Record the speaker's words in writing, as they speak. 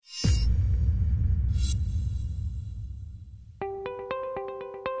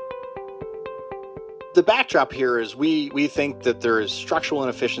the backdrop here is we think that there is structural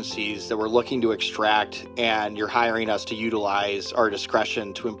inefficiencies that we're looking to extract, and you're hiring us to utilize our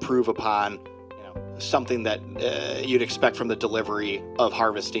discretion to improve upon something that you'd expect from the delivery of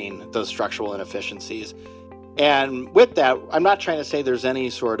harvesting those structural inefficiencies. And with that, I'm not trying to say there's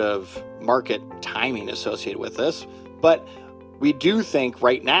any sort of market timing associated with this, but we do think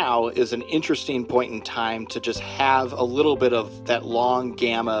right now is an interesting point in time to just have a little bit of that long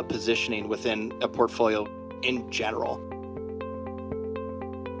gamma positioning within a portfolio in general.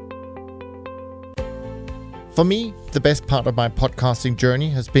 For me, the best part of my podcasting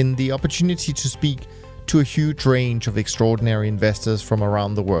journey has been the opportunity to speak to a huge range of extraordinary investors from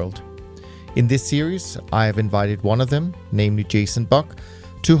around the world. In this series, I have invited one of them, namely Jason Buck,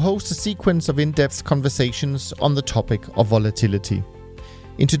 to host a sequence of in-depth conversations on the topic of volatility.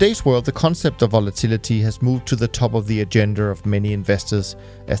 In today's world, the concept of volatility has moved to the top of the agenda of many investors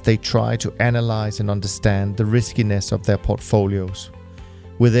as they try to analyze and understand the riskiness of their portfolios.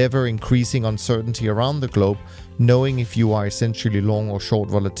 With ever-increasing uncertainty around the globe, knowing if you are essentially long or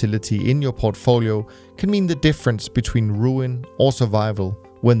short volatility in your portfolio can mean the difference between ruin or survival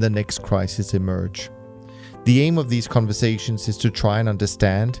when the next crisis emerge. The aim of these conversations is to try and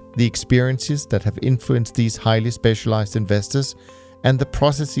understand the experiences that have influenced these highly specialized investors and the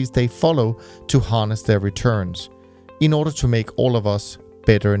processes they follow to harness their returns, in order to make all of us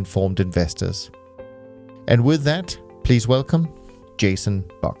better informed investors. And with that, please welcome Jason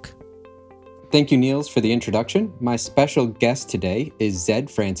Buck. Thank you, Niels, for the introduction. My special guest today is Zed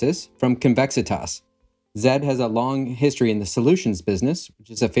Francis from Convexitas. Zed has a long history in the solutions business,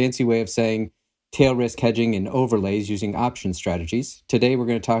 which is a fancy way of saying tail risk hedging and overlays using option strategies. Today, we're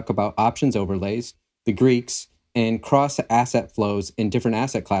going to talk about options overlays, the Greeks, and cross-asset flows in different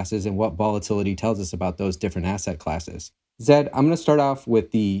asset classes and what volatility tells us about those different asset classes. Zed, I'm going to start off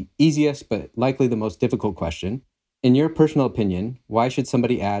with the easiest, but likely the most difficult question. In your personal opinion, why should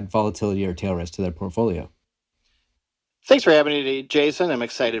somebody add volatility or tail risk to their portfolio? Thanks for having me, Jason. I'm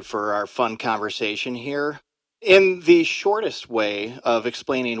excited for our fun conversation here. In the shortest way of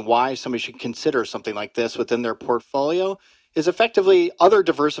explaining why somebody should consider something like this within their portfolio is effectively other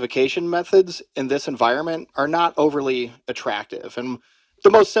diversification methods in this environment are not overly attractive. And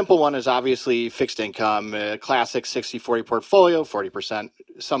the most simple one is obviously fixed income, a classic 60-40 portfolio, 40%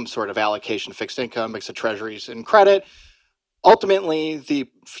 some sort of allocation fixed income, mix of treasuries and credit. Ultimately, the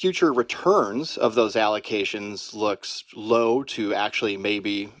future returns of those allocations looks low to actually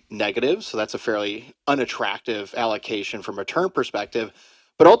maybe negative. So that's a fairly unattractive allocation from a return perspective.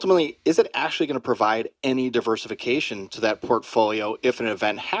 But ultimately, is it actually going to provide any diversification to that portfolio if an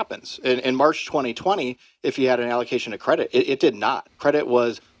event happens? In March 2020, if you had an allocation to credit, it did not. Credit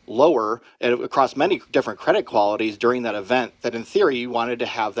was lower across many different credit qualities during that event that in theory you wanted to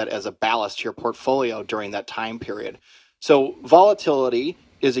have that as a ballast to your portfolio during that time period. So volatility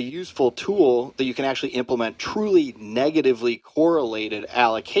is a useful tool that you can actually implement truly negatively correlated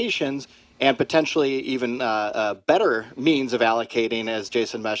allocations and potentially even better means of allocating, as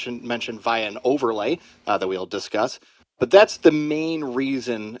Jason mentioned via an overlay that we'll discuss. But that's the main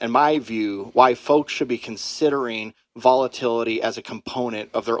reason, in my view, why folks should be considering volatility as a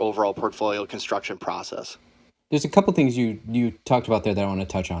component of their overall portfolio construction process. There's a couple things you talked about there that I want to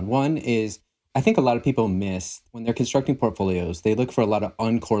touch on. One is, I think a lot of people miss when they're constructing portfolios, they look for a lot of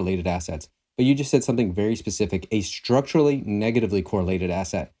uncorrelated assets. But you just said something very specific, a structurally negatively correlated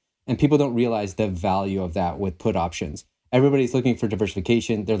asset. And people don't realize the value of that with put options. Everybody's looking for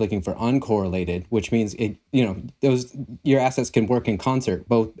diversification. They're looking for uncorrelated, which means your assets can work in concert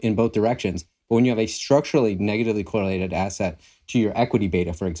in both directions. But when you have a structurally negatively correlated asset to your equity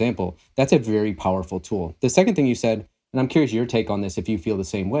beta, for example, that's a very powerful tool. The second thing you said, and I'm curious your take on this if you feel the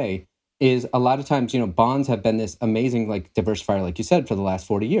same way, is a lot of times, bonds have been this amazing diversifier, like you said, for the last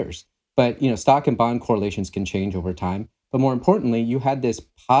 40 years. But, stock and bond correlations can change over time. But more importantly, you had this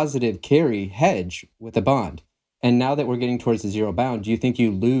positive carry hedge with a bond. And now that we're getting towards the zero bound, do you think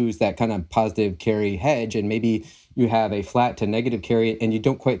you lose that kind of positive carry hedge and maybe you have a flat to negative carry and you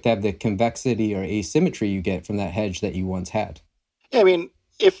don't quite have the convexity or asymmetry you get from that hedge that you once had? Yeah, I mean,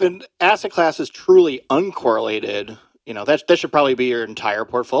 if an asset class is truly uncorrelated, that should probably be your entire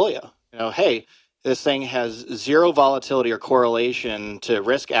portfolio. Hey, this thing has zero volatility or correlation to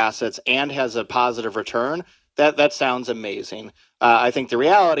risk assets and has a positive return. That sounds amazing. I think the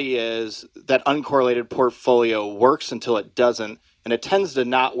reality is that uncorrelated portfolio works until it doesn't, and it tends to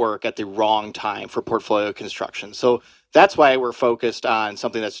not work at the wrong time for portfolio construction. So that's why we're focused on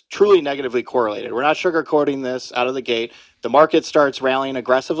something that's truly negatively correlated. We're not sugarcoating this out of the gate. The market starts rallying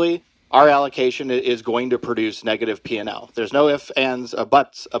aggressively. our allocation is going to produce negative P&L. There's no ifs, ands,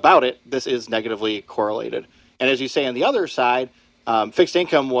 buts about it. This is negatively correlated. And as you say on the other side, fixed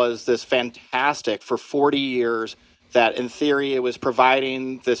income was this fantastic for 40 years that in theory it was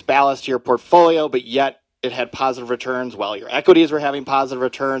providing this ballast to your portfolio, but yet it had positive returns while your equities were having positive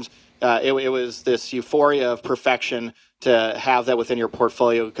returns. It was this euphoria of perfection to have that within your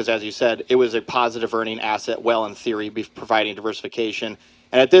portfolio because, as you said, it was a positive earning asset, well, in theory, providing diversification.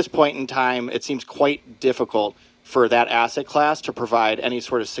 And at this point in time, it seems quite difficult for that asset class to provide any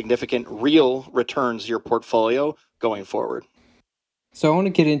sort of significant real returns to your portfolio going forward. So I want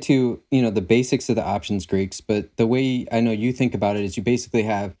to get into, the basics of the options Greeks, but the way I know you think about it is you basically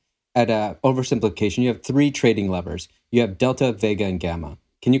have, at oversimplification, you have three trading levers. You have delta, vega, and gamma.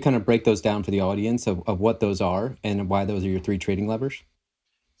 Can you kind of break those down for the audience of what those are and why those are your three trading levers?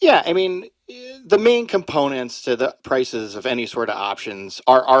 Yeah, I mean, the main components to the prices of any sort of options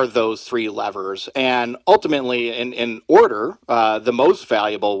are those three levers. And ultimately, in order, the most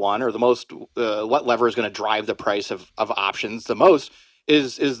valuable one or the most, what lever is going to drive the price of options the most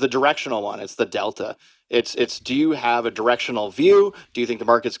is the directional one. It's the delta. It's do you have a directional view? Do you think the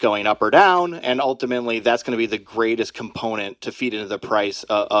market's going up or down? And ultimately, that's going to be the greatest component to feed into the price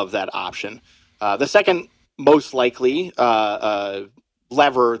of that option. The second most likely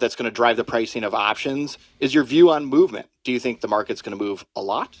lever that's going to drive the pricing of options is your view on movement. Do you think the market's going to move a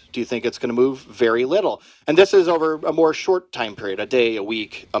lot? Do you think it's going to move very little? And this is over a more short time period, a day, a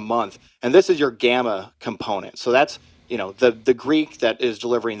week, a month. And this is your gamma component. So that's, the Greek that is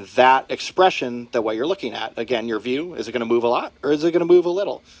delivering that expression that what you're looking at. Again, your view, is it going to move a lot or is it going to move a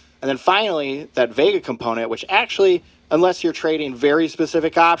little? And then finally, that vega component, which actually, unless you're trading very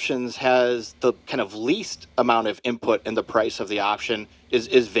specific options, has the kind of least amount of input in the price of the option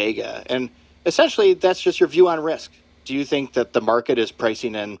is vega. And essentially, that's just your view on risk. Do you think that the market is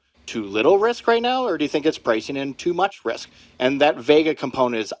pricing in too little risk right now, or do you think it's pricing in too much risk? And that vega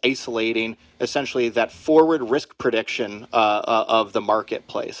component is isolating essentially that forward risk prediction of the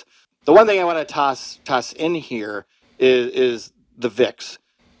marketplace. The one thing I want to toss in here is the VIX.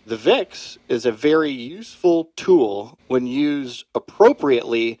 The VIX is a very useful tool when used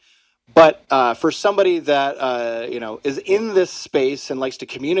appropriately, but for somebody that is in this space and likes to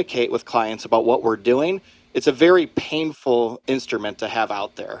communicate with clients about what we're doing, it's a very painful instrument to have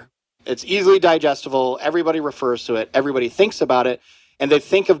out there. It's easily digestible. Everybody refers to it. Everybody thinks about it, and they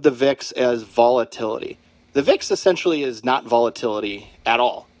think of the VIX as volatility. The VIX essentially is not volatility at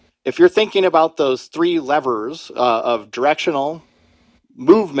all. If you're thinking about those three levers of directional,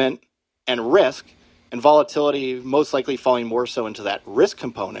 movement, and risk, and volatility most likely falling more so into that risk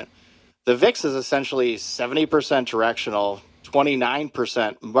component, the VIX is essentially 70% directional,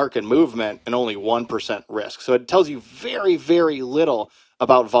 29% market movement, and only 1% risk. So it tells you very, very little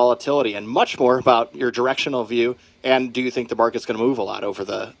about volatility and much more about your directional view and do you think the market's going to move a lot over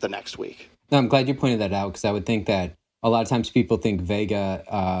the next week. No, I'm glad you pointed that out because I would think that a lot of times people think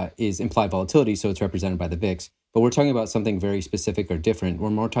vega is implied volatility, so it's represented by the VIX. But we're talking about something very specific or different.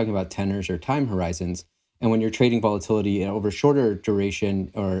 We're more talking about tenors or time horizons. And when you're trading volatility over shorter duration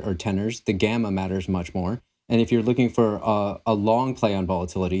or tenors, the gamma matters much more. And if you're looking for a long play on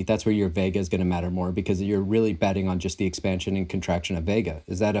volatility, that's where your vega is going to matter more because you're really betting on just the expansion and contraction of vega.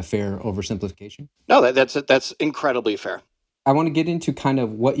 Is that a fair oversimplification? No, that's incredibly fair. I want to get into kind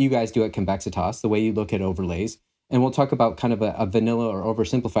of what you guys do at Convexitas, the way you look at overlays. And we'll talk about kind of a vanilla or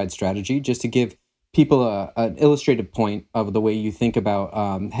oversimplified strategy just to give people an illustrative point of the way you think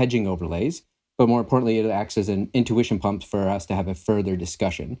about hedging overlays. But more importantly, it acts as an intuition pump for us to have a further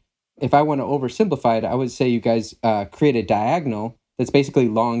discussion. If I want to oversimplify it, I would say you guys create a diagonal that's basically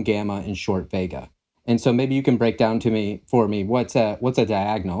long gamma and short vega. And so maybe you can break down for me what's a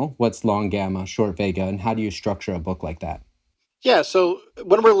diagonal, what's long gamma, short vega, and how do you structure a book like that? Yeah, so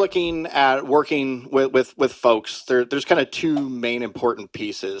when we're looking at working with folks, there's kind of two main important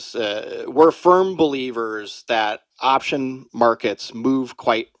pieces. We're firm believers that option markets move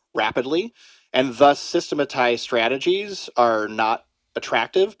quite rapidly, and thus systematized strategies are not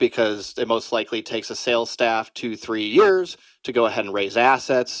attractive because it most likely takes a sales staff 2-3 years to go ahead and raise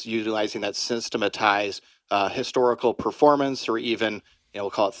assets utilizing that systematized historical performance or even we'll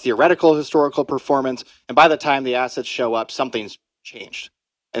call it theoretical historical performance. And by the time the assets show up, something's changed.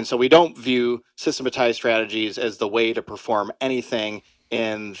 And so we don't view systematized strategies as the way to perform anything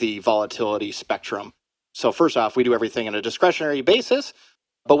in the volatility spectrum. So first off, we do everything on a discretionary basis,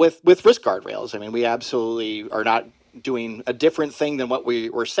 but with risk guardrails. I mean, we absolutely are not doing a different thing than what we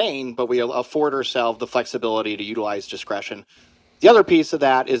were saying, but we afford ourselves the flexibility to utilize discretion. The other piece of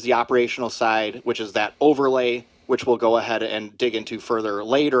that is the operational side, which is that overlay which we'll go ahead and dig into further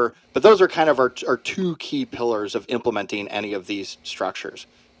later. But those are kind of our two key pillars of implementing any of these structures.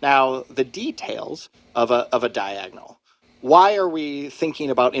 Now, the details of a diagonal. Why are we thinking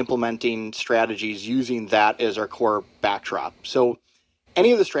about implementing strategies using that as our core backdrop? So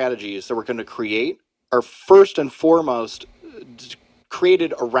any of the strategies that we're going to create are first and foremost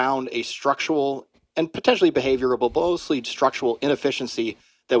created around a structural and potentially behavioral, but mostly structural inefficiency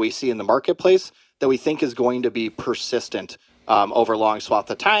that we see in the marketplace that we think is going to be persistent over a long swath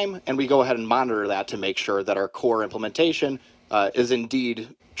of time. And we go ahead and monitor that to make sure that our core implementation is indeed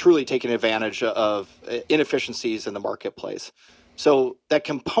truly taking advantage of inefficiencies in the marketplace. So that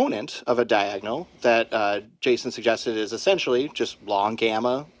component of a diagonal that Jason suggested is essentially just long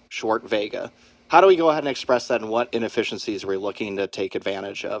gamma, short vega. How do we go ahead and express that, and what inefficiencies are we looking to take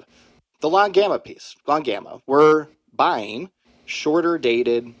advantage of? The long gamma piece, long gamma, we're buying shorter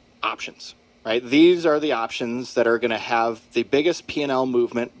dated options, right? These are the options that are going to have the biggest P&L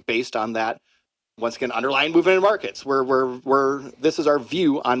movement based on that, once again, underlying movement in markets. This is our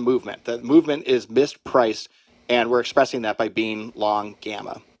view on movement. The movement is mispriced, and we're expressing that by being long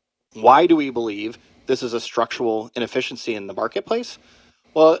gamma. Why do we believe this is a structural inefficiency in the marketplace?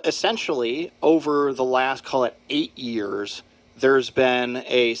 Well, essentially, over the last, call it 8 years, there's been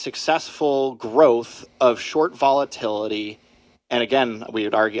a successful growth of short volatility. And again,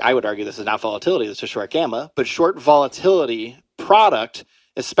 I would argue this is not volatility, this is short gamma, but short volatility product,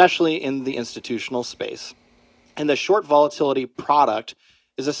 especially in the institutional space. And the short volatility product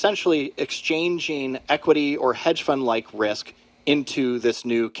is essentially exchanging equity or hedge fund like risk into this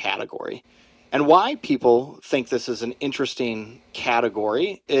new category. And why people think this is an interesting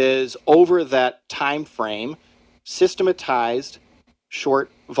category is over that time frame, systematized short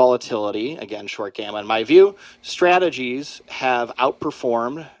volatility, again, short gamma in my view, strategies have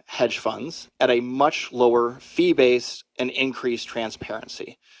outperformed hedge funds at a much lower fee base and increased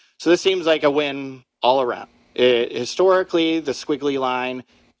transparency. So this seems like a win all around. Historically, the squiggly line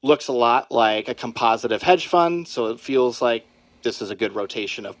looks a lot like a composite of hedge fund, so it feels like this is a good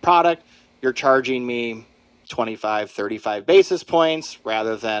rotation of product. You're charging me 25, 35 basis points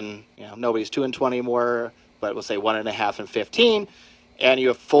rather than, nobody's 2 and 20 more, but we'll say 1.5 and 15. And you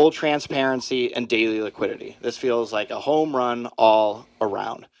have full transparency and daily liquidity. This feels like a home run all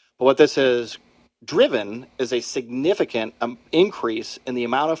around. But what this has driven is a significant increase in the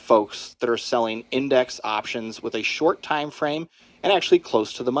amount of folks that are selling index options with a short time frame and actually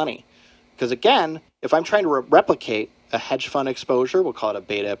close to the money. Because again, if I'm trying to replicate a hedge fund exposure, we'll call it a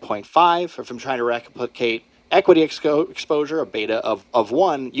beta of 0.5. Or if I'm trying to replicate equity exposure, a beta of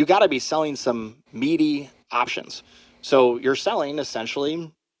 1, you got to be selling some meaty options. So you're selling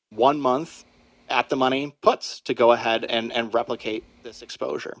essentially 1 month at the money puts to go ahead and replicate this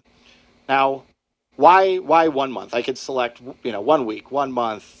exposure. Now, why 1 month? I could select 1 week, 1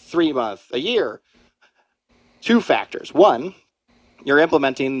 month, 3 month, a year. 2 factors. One, you're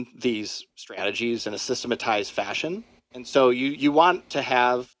implementing these strategies in a systematized fashion. And so you want to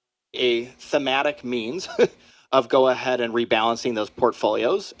have a thematic means of go ahead and rebalancing those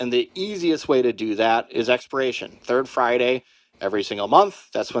portfolios. And the easiest way to do that is expiration. 3rd Friday every single month.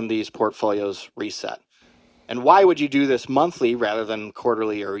 That's when these portfolios reset. And why would you do this monthly rather than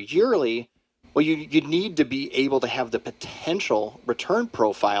quarterly or yearly? Well, you need to be able to have the potential return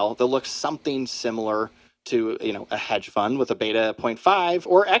profile that looks something similar to a hedge fund with a beta of 0.5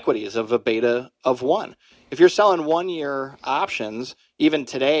 or equities of a beta of 1. If you're selling 1-year options, even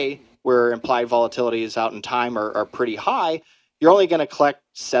today, where implied volatilities out in time are pretty high, you're only going to collect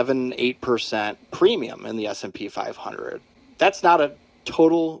 7-8% premium in the S&P 500. That's not a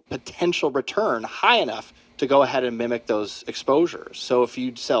total potential return high enough to go ahead and mimic those exposures. So if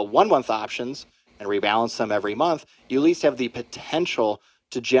you sell 1-month options and rebalance them every month, you at least have the potential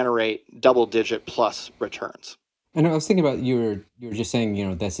to generate double-digit plus returns. And I was thinking about you were just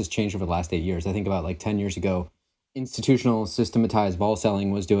saying, this has changed over the last 8 years. I think about like 10 years ago, institutional systematized vol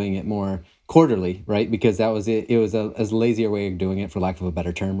selling was doing it more quarterly, right? Because that was it. It was a lazier way of doing it, for lack of a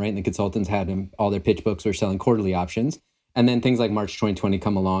better term, right? And the consultants had all their pitch books were selling quarterly options. And then things like March 2020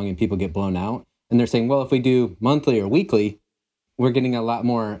 come along and people get blown out. And they're saying, well, if we do monthly or weekly, we're getting a lot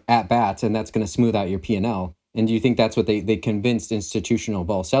more at bats, and that's going to smooth out your P&L. And do you think that's what they convinced institutional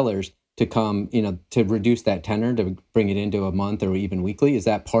vol sellers to come, to reduce that tenor, to bring it into a month or even weekly? Is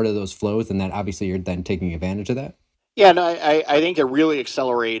that part of those flows? And that obviously you're then taking advantage of that? Yeah, no, I think it really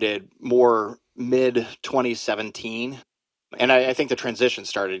accelerated more mid 2017. And I think the transition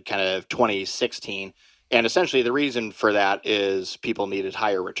started kind of 2016. And essentially the reason for that is people needed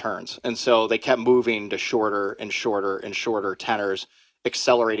higher returns. And so they kept moving to shorter and shorter and shorter tenors.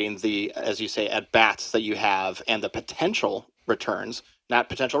 accelerating the, as you say, at bats that you have and the potential returns, not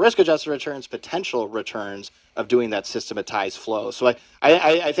potential risk adjusted returns, potential returns of doing that systematized flow. So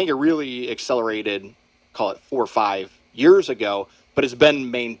I think it really accelerated, call it 4 or 5 years ago, but it's been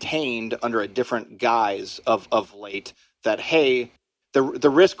maintained under a different guise of late that, hey, the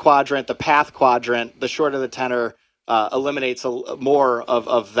risk quadrant, the path quadrant, the shorter the tenor eliminates more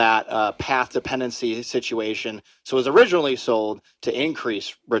of that path dependency situation. So it was originally sold to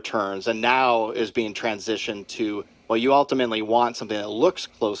increase returns and now is being transitioned to, well, you ultimately want something that looks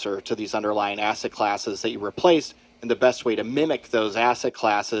closer to these underlying asset classes that you replaced. And the best way to mimic those asset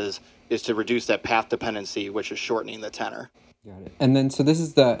classes is to reduce that path dependency, which is shortening the tenor. Got it. And then, so this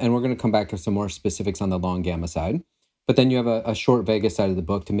is and we're going to come back to some more specifics on the long gamma side, but then you have a short Vega side of the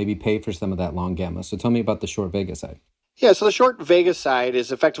book to maybe pay for some of that long gamma. So tell me about the short Vega side. Yeah, so the short Vega side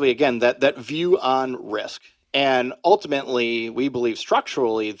is effectively, again, that view on risk. And ultimately, we believe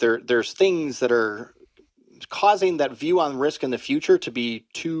structurally there's things that are causing that view on risk in the future to be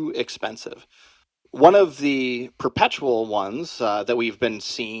too expensive. One of the perpetual ones that we've been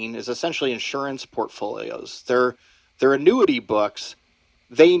seeing is essentially insurance portfolios. They're annuity books.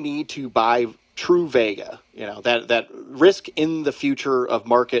 They need to buy true Vega, that risk in the future of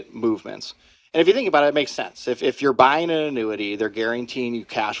market movements. And if you think about it, it makes sense. If you're buying an annuity, they're guaranteeing you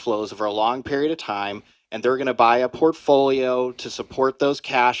cash flows over a long period of time, and they're going to buy a portfolio to support those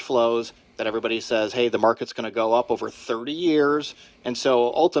cash flows that everybody says, hey, the market's going to go up over 30 years. And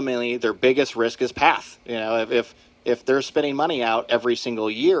so ultimately, their biggest risk is path. If they're spending money out every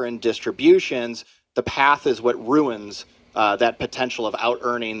single year in distributions, the path is what ruins that potential of out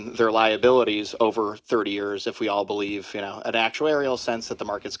earning their liabilities over 30 years if we all believe, an actuarial sense that the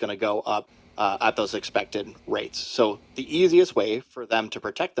market's going to go up at those expected rates. So the easiest way for them to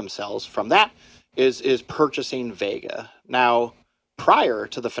protect themselves from that is purchasing Vega. Now, prior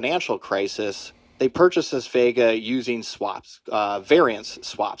to the financial crisis, they purchased this Vega using swaps, variance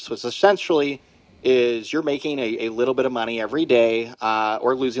swaps, which essentially is you're making a little bit of money every day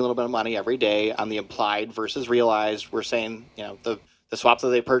or losing a little bit of money every day on the implied versus realized. We're saying, the swap that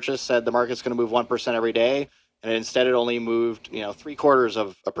they purchased said the market's going to move 1% every day. And instead it only moved,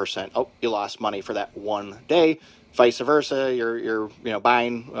 0.75%. Oh, you lost money for that one day. Vice versa, you're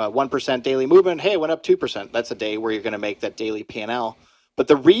buying 1% daily movement. Hey, it went up 2%. That's a day where you're going to make that daily P&L. But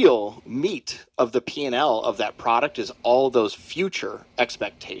the real meat of the P&L of that product is all those future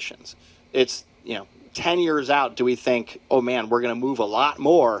expectations. It's 10 years out, do we think, oh man, we're going to move a lot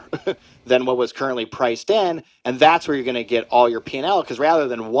more than what was currently priced in? And that's where you're going to get all your P&L, because rather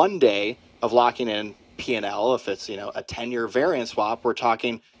than one day of locking in P&L, if it's a 10-year variance swap, we're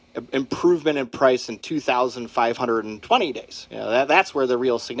talking improvement in price in 2,520 days. That's where the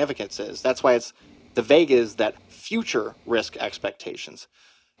real significance is. That's why it's the Vega is that future risk expectations.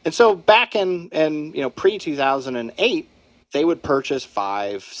 And so back in pre-2008, they would purchase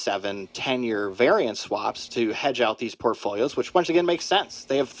 5, 7, 10-year variance swaps to hedge out these portfolios, which once again makes sense.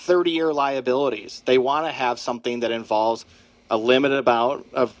 They have 30-year liabilities. They want to have something that involves a limited amount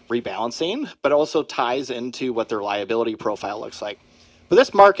of rebalancing, but also ties into what their liability profile looks like. But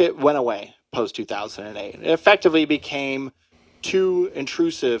this market went away post-2008. It effectively became too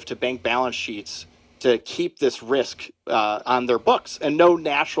intrusive to bank balance sheets to keep this risk on their books, and no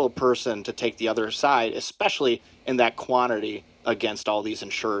natural person to take the other side, especially in that quantity against all these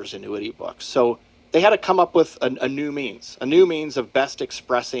insurers' annuity books. So they had to come up with a new means of best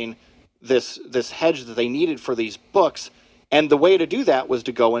expressing this hedge that they needed for these books. And the way to do that was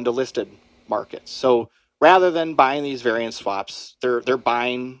to go into listed markets. So rather than buying these variance swaps, they're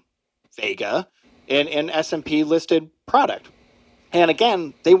buying Vega in an S&P listed product. And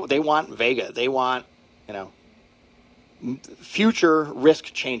again, they want Vega. They want, future risk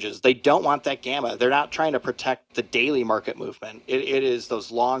changes. They don't want that gamma. They're not trying to protect the daily market movement. It is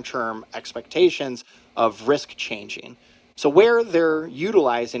those long-term expectations of risk changing. So where they're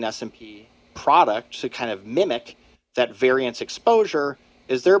utilizing S&P product to kind of mimic that variance exposure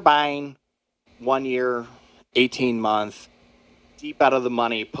is they're buying 1 year, 18-month, deep out of the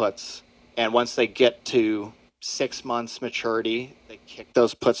money puts. And once they get to 6 months maturity, they kick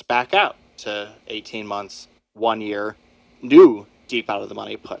those puts back out to 18 months, 1 year, new deep out of the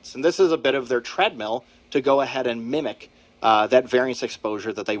money puts. And this is a bit of their treadmill to go ahead and mimic that variance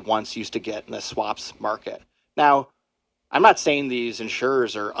exposure that they once used to get in the swaps market. Now, I'm not saying these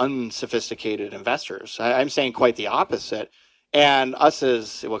insurers are unsophisticated investors. I'm saying quite the opposite. And us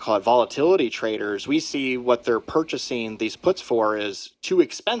as, we'll call it volatility traders, we see what they're purchasing these puts for is too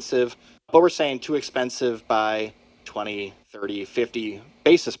expensive, but we're saying too expensive by 20, 30, 50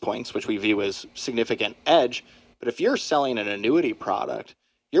 basis points, which we view as significant edge. But if you're selling an annuity product,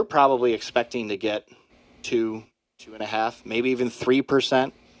 you're probably expecting to get 2.5, maybe even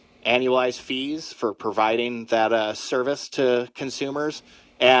 3% annualized fees for providing that service to consumers.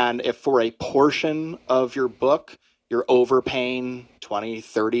 And if for a portion of your book, you're overpaying 20,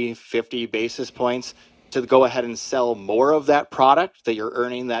 30, 50 basis points to go ahead and sell more of that product that you're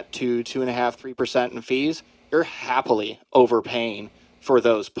earning that 2.5, 3% in fees, you're happily overpaying for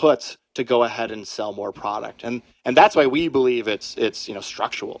those puts to go ahead and sell more product. And that's why we believe it's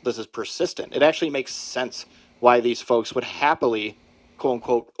structural. This is persistent. It actually makes sense why these folks would happily, quote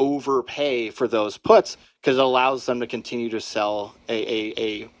unquote, overpay for those puts, because it allows them to continue to sell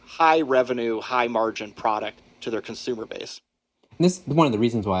a high revenue, high margin product to their consumer base. And this is one of the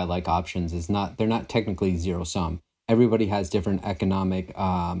reasons why I like options. Is not they're not technically zero sum. Everybody has different economic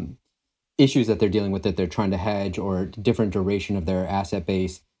issues that they're dealing with, that they're trying to hedge, or different duration of their asset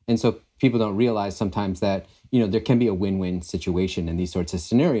base. And so people don't realize sometimes that, there can be a win-win situation in these sorts of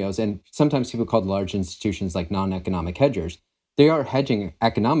scenarios. And sometimes people call large institutions like non-economic hedgers. They are hedging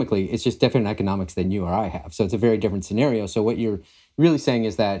economically. It's just different economics than you or I have. So it's a very different scenario. So what you're really saying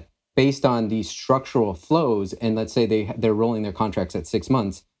is that based on these structural flows, and let's say they're rolling their contracts at 6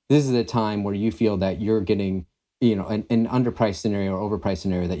 months, this is a time where you feel that you're getting an underpriced scenario or overpriced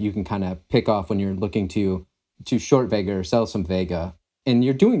scenario that you can kind of pick off when you're looking to short Vega or sell some Vega. And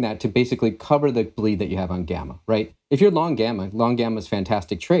you're doing that to basically cover the bleed that you have on Gamma, right? If you're long Gamma is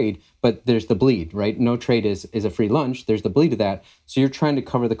fantastic trade, but there's the bleed, right? No trade is a free lunch. There's the bleed of that. So you're trying to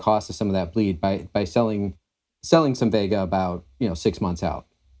cover the cost of some of that bleed by selling some Vega about 6 months out.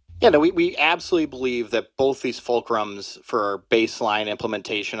 Yeah, no, we absolutely believe that both these fulcrums for our baseline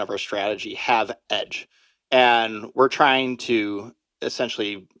implementation of our strategy have edge. And we're trying to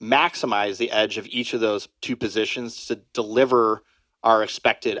essentially maximize the edge of each of those two positions to deliver our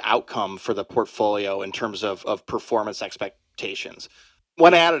expected outcome for the portfolio in terms of performance expectations.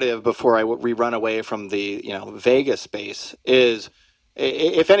 One additive before we run away from the Vega space is,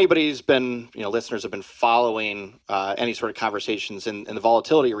 if anybody's been, listeners have been following any sort of conversations in the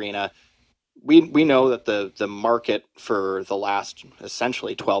volatility arena, we know that the market for the last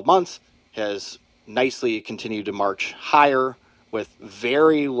essentially 12 months has nicely continued to march higher with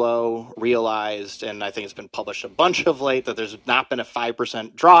very low realized, and I think it's been published a bunch of late, that there's not been a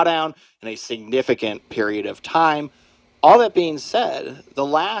 5% drawdown in a significant period of time. All that being said, the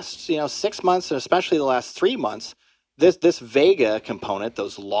last 6 months, and especially the last 3 months, this Vega component,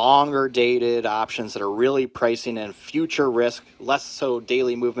 those longer dated options that are really pricing in future risk, less so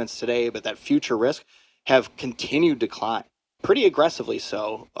daily movements today, but that future risk, have continued to climb pretty aggressively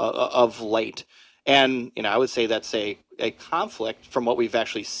so of late. And I would say that's a conflict from what we've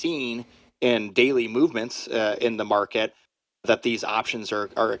actually seen in daily movements in the market, that these options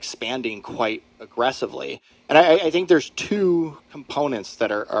are expanding quite aggressively. And I think there's two components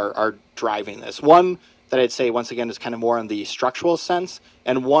that are driving this. One that I'd say, once again, is kind of more in the structural sense,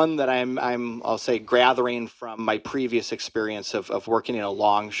 and one that I'll say, gathering from my previous experience of working in a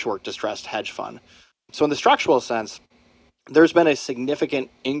long, short, distressed hedge fund. So in the structural sense, there's been a significant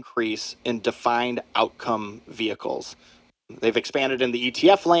increase in defined outcome vehicles. They've expanded in the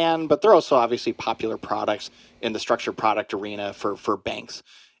ETF land, but they're also obviously popular products in the structured product arena for banks.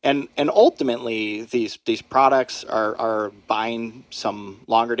 And ultimately, these products are buying some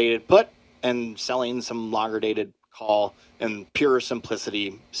longer dated put and selling some longer dated call in pure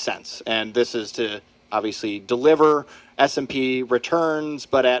simplicity sense. And this is to obviously deliver S&P returns,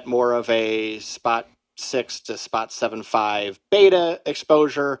 but at more of a spot 6 to spot 7.5 beta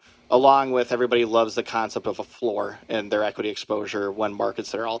exposure, along with, everybody loves the concept of a floor in their equity exposure when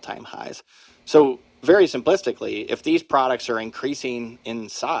markets are all-time highs. So very simplistically, if these products are increasing in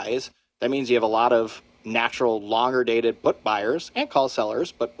size, that means you have a lot of natural longer dated put buyers and call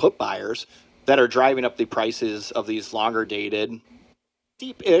sellers, but put buyers that are driving up the prices of these longer dated,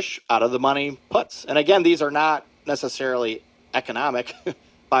 deep-ish, out of the money puts. And again, these are not necessarily economic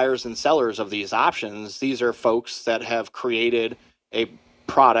buyers and sellers of these options. These are folks that have created a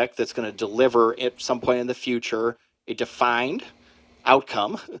product that's going to deliver at some point in the future a defined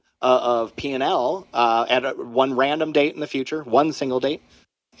outcome of P&L at one random date in the future, one single date.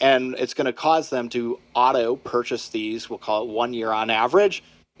 And it's going to cause them to auto purchase these, we'll call it 1 year on average,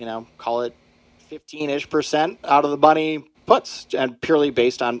 call it 15-ish% out of the money puts, and purely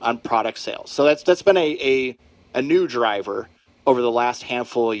based on product sales. So that's been a new driver over the last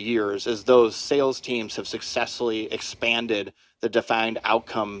handful of years, as those sales teams have successfully expanded the defined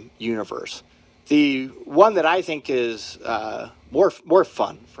outcome universe. The one that I think is more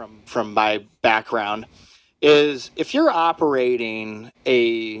fun from my background is, if you're operating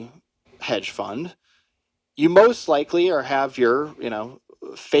a hedge fund, you most likely have your,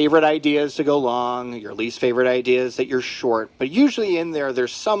 favorite ideas to go long, your least favorite ideas that you're short, but usually in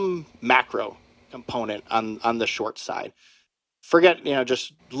there's some macro component on the short side. Forget,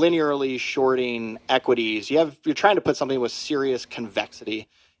 just linearly shorting equities. You're trying to put something with serious convexity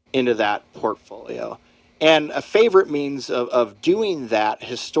into that portfolio. And a favorite means of doing that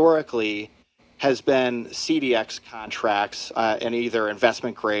historically has been CDX contracts in either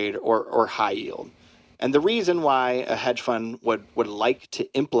investment grade or high yield. And the reason why a hedge fund would like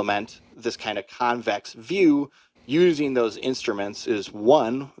to implement this kind of convex view using those instruments is,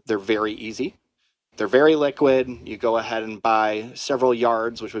 one, they're very easy. They're very liquid. You go ahead and buy several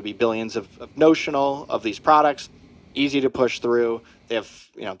yards, which would be billions of notional of these products. Easy to push through. They have,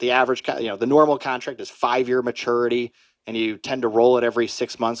 the average, the normal contract is 5-year maturity, and you tend to roll it every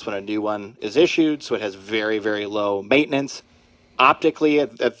 6 months when a new one is issued. So it has very, very low maintenance. Optically,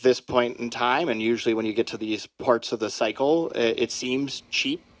 at this point in time, and usually when you get to these parts of the cycle, it seems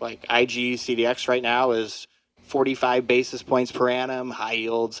cheap. Like IG CDX right now is 45 basis points per annum, high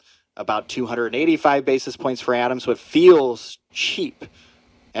yields about 285 basis points per annum, so it feels cheap.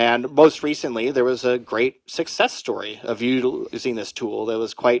 And most recently, there was a great success story of using this tool that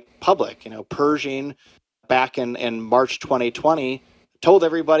was quite public. Pershing, back in March 2020, told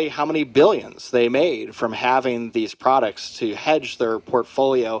everybody how many billions they made from having these products to hedge their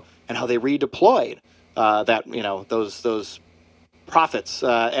portfolio and how they redeployed those profits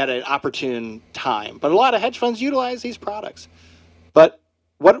at an opportune time. But a lot of hedge funds utilize these products. But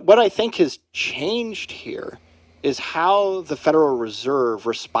what I think has changed here is how the Federal Reserve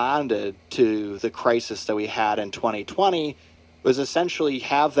responded to the crisis that we had in 2020 was essentially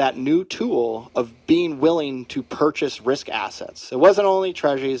have that new tool of being willing to purchase risk assets. It wasn't only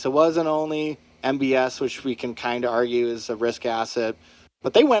treasuries, it wasn't only MBS, which we can kind of argue is a risk asset,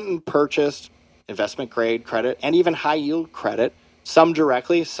 but they went and purchased investment grade credit and even high yield credit, some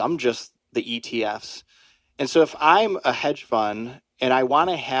directly, some just the ETFs. And so if I'm a hedge fund and I want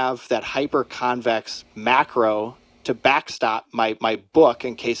to have that hyper convex macro to backstop my book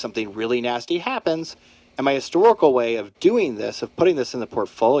in case something really nasty happens, and my historical way of doing this, of putting this in the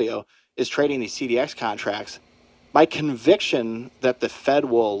portfolio, is trading these CDX contracts, my conviction that the Fed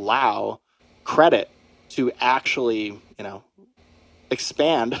will allow credit to actually,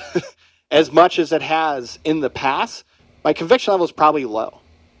 expand as much as it has in the past, my conviction level is probably low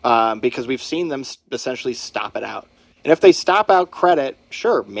because we've seen them essentially stop it out. And if they stop out credit,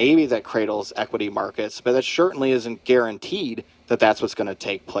 sure, maybe that cradles equity markets, but that certainly isn't guaranteed that that's what's going to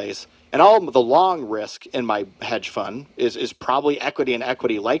take place. And all the long risk in my hedge fund is probably equity and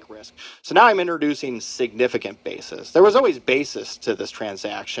equity-like risk. So now I'm introducing significant basis. There was always basis to this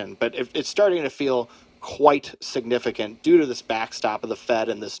transaction, but it's starting to feel quite significant due to this backstop of the Fed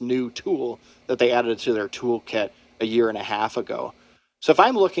and this new tool that they added to their toolkit a year and a half ago. So if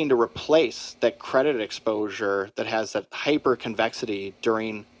I'm looking to replace that credit exposure that has that hyper convexity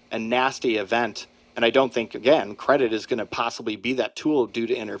during a nasty event, and I don't think, again, credit is going to possibly be that tool due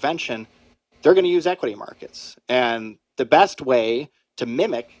to intervention, they're going to use equity markets. And the best way to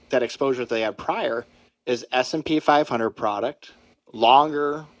mimic that exposure that they had prior is S&P 500 product,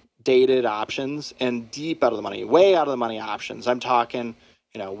 longer dated options, and deep out of the money, way out of the money options. I'm talking,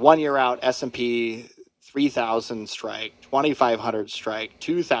 1 year out S&P 3,000 strike, 2,500 strike,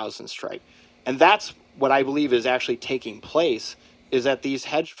 2,000 strike. And that's what I believe is actually taking place, is that these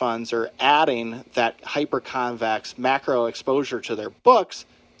hedge funds are adding that hyper-convex macro exposure to their books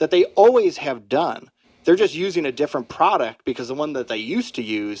that they always have done. They're just using a different product because the one that they used to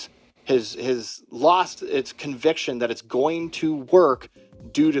use has lost its conviction that it's going to work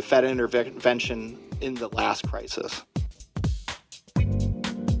due to Fed intervention in the last crisis.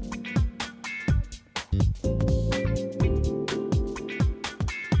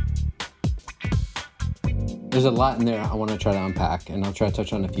 There's a lot in there I want to try to unpack, and I'll try to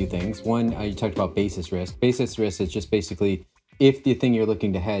touch on a few things. One, you talked about basis risk. Basis risk is just basically if the thing you're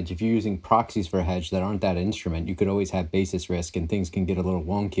looking to hedge, if you're using proxies for a hedge that aren't that instrument, you could always have basis risk and things can get a little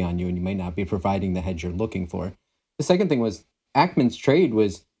wonky on you and you might not be providing the hedge you're looking for. The second thing was Ackman's trade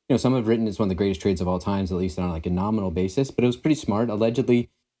was, some have written it's one of the greatest trades of all times, at least on like a nominal basis, but it was pretty smart. Allegedly,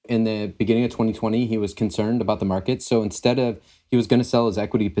 in the beginning of 2020, he was concerned about the market. So instead of, he was going to sell his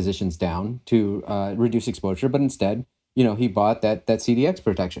equity positions down to reduce exposure, but instead, he bought that CDX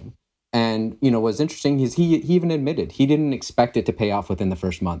protection. And, what's interesting is he even admitted he didn't expect it to pay off within the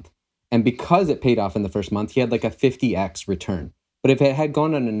first month. And because it paid off in the first month, he had like a 50x return. But if it had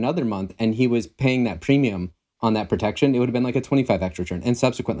gone on another month and he was paying that premium on that protection, it would have been like a 25x return and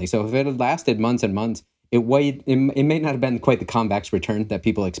subsequently. So if it had lasted months and months, it may not have been quite the convex return that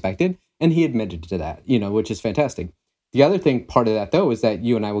people expected, and he admitted to that, which is fantastic. The other thing, part of that though, is that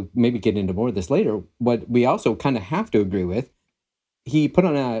you and I will maybe get into more of this later. What we also kind of have to agree with, he put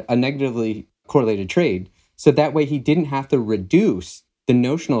on a negatively correlated trade, so that way he didn't have to reduce the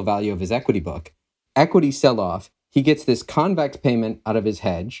notional value of his equity book. Equity sell off, he gets this convex payment out of his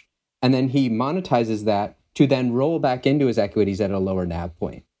hedge, and then he monetizes that to then roll back into his equities at a lower NAV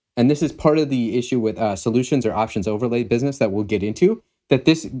point. And this is part of the issue with solutions or options overlay business that we'll get into, that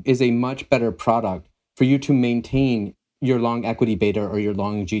this is a much better product for you to maintain your long equity beta or your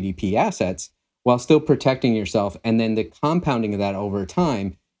long GDP assets while still protecting yourself. And then the compounding of that over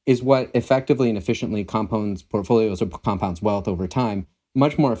time is what effectively and efficiently compounds portfolios or compounds wealth over time,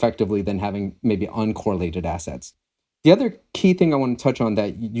 much more effectively than having maybe uncorrelated assets. The other key thing I want to touch on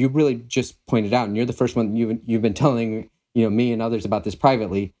that you really just pointed out, and you're the first one you've been telling me and others about this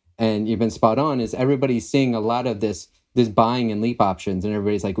privately, and you've been spot on, is everybody's seeing a lot of this buying and leap options, and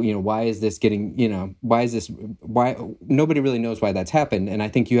everybody's like, why is this getting, why nobody really knows why that's happened. And I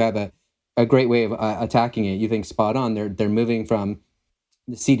think you have a great way of attacking it. You think spot on. They're moving from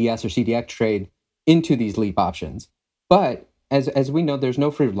the CDS or CDX trade into these leap options, but as we know, there's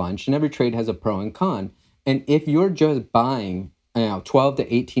no free lunch, and every trade has a pro and con. And if you're just buying 12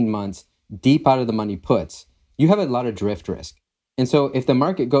 to 18 months deep out of the money puts, you have a lot of drift risk. And so if the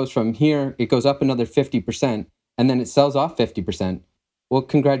market goes from here, it goes up another 50%, and then it sells off 50%, well,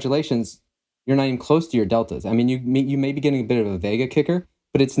 congratulations, you're not even close to your deltas. I mean, you may be getting a bit of a Vega kicker,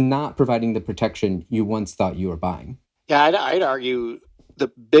 but it's not providing the protection you once thought you were buying. Yeah, I'd argue the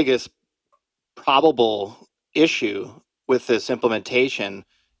biggest probable issue with this implementation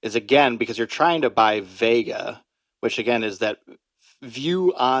is, again, because you're trying to buy Vega, which again is that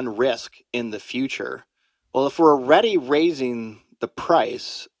view on risk in the future. Well, if we're already raising the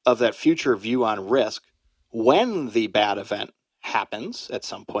price of that future view on risk when the bad event happens at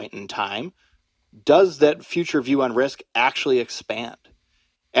some point in time, does that future view on risk actually expand?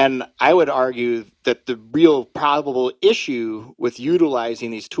 And I would argue that the real probable issue with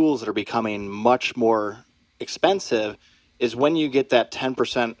utilizing these tools that are becoming much more expensive is when you get that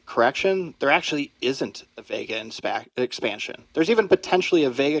 10% correction, there actually isn't a Vega expansion. There's even potentially a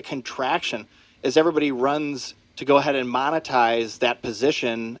Vega contraction as everybody runs to go ahead and monetize that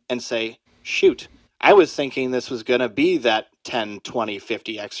position and say, shoot, I was thinking this was going to be that 10, 20,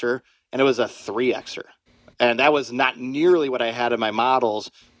 50xer, and it was a 3xer. And that was not nearly what I had in my models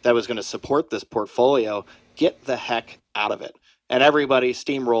that was going to support this portfolio. Get the heck out of it. And everybody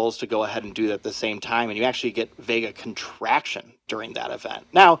steamrolls to go ahead and do that at the same time, and you actually get Vega contraction during that event.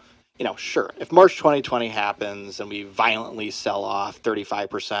 Now, sure, if March 2020 happens and we violently sell off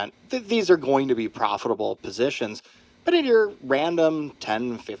 35%, these are going to be profitable positions. But in your random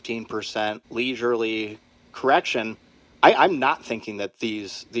 10, 15% leisurely correction, I'm not thinking that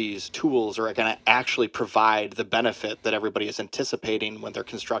these tools are going to actually provide the benefit that everybody is anticipating when they're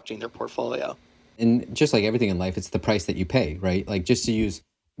constructing their portfolio. And just like everything in life, it's the price that you pay, right? Like, just to use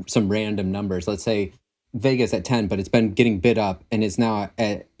some random numbers, let's say Vega's at 10, but it's been getting bid up and is now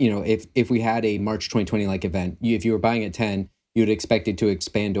at, if we had a March 2020 like event, if you were buying at 10, you'd expect it to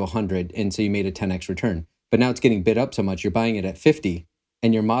expand to 100. And so you made a 10x return. But now it's getting bid up so much, you're buying it at 50.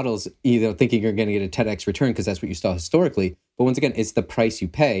 And your model's either thinking you're going to get a 10x return because that's what you saw historically. But once again, it's the price you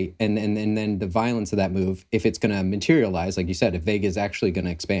pay. And then the violence of that move, if it's going to materialize, like you said, if Vega is actually going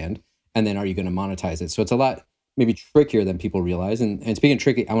to expand, and then are you going to monetize it? So it's a lot maybe trickier than people realize. And speaking of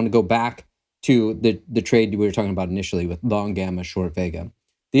tricky, I want to go back to the trade we were talking about initially with long gamma, short Vega.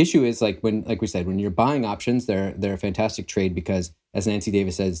 The issue is, like we said, when you're buying options, they're a fantastic trade because, as Nancy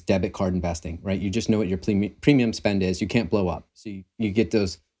Davis says, debit card investing, right? You just know what your premium spend is. You can't blow up. So you get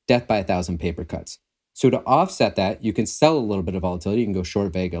those death by 1,000 paper cuts. So to offset that, you can sell a little bit of volatility. You can go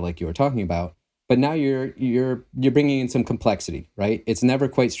short Vega like you were talking about. But now you're bringing in some complexity, right? It's never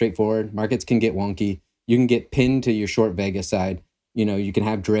quite straightforward. Markets can get wonky. You can get pinned to your short Vega side. You can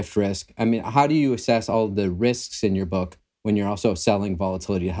have drift risk. I mean, how do you assess all the risks in your book when you're also selling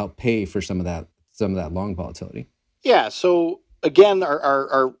volatility to help pay for some of that long volatility? Yeah. So again,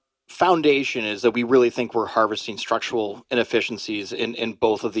 our foundation is that we really think we're harvesting structural inefficiencies in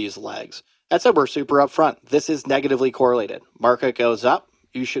both of these legs. That said, we're super upfront. This is negatively correlated. Market goes up,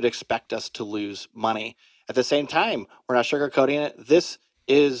 you should expect us to lose money. At the same time, we're not sugarcoating it. This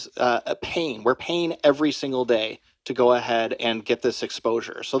is a pain. We're paying every single day to go ahead and get this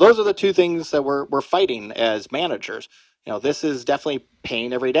exposure. So those are the two things that we're fighting as managers. This is definitely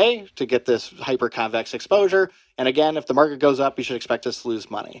pain every day to get this hyper convex exposure. And again, if the market goes up, you should expect us to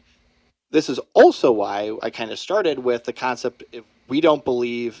lose money. This is also why I kind of started with the concept of we don't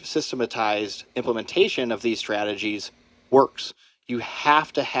believe systematized implementation of these strategies works. You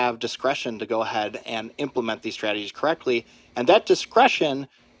have to have discretion to go ahead and implement these strategies correctly. And that discretion,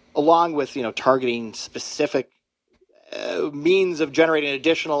 along with targeting specific means of generating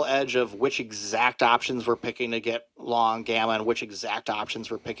additional edge of which exact options we're picking to get long gamma and which exact options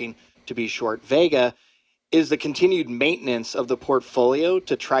we're picking to be short vega, is the continued maintenance of the portfolio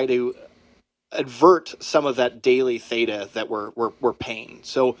to try to avert some of that daily theta that we're paying.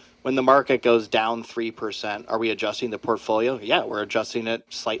 So when the market goes down 3%, are we adjusting the portfolio? Yeah, we're adjusting it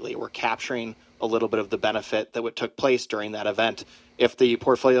slightly. We're capturing a little bit of the benefit that took place during that event. If the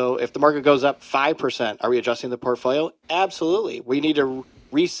market goes up 5%, are we adjusting the portfolio? Absolutely. We need to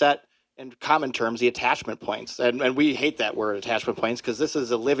reset, in common terms, the attachment points. And we hate that word, attachment points, because this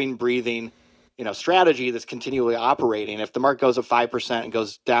is a living, breathing strategy that's continually operating. If the market goes up 5% and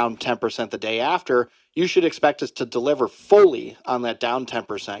goes down 10% the day after, you should expect us to deliver fully on that down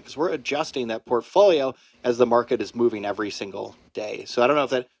 10% because we're adjusting that portfolio as the market is moving every single day. So I don't know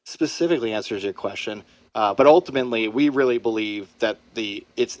if that specifically answers your question, but ultimately we really believe that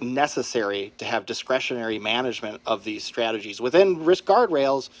it's necessary to have discretionary management of these strategies within risk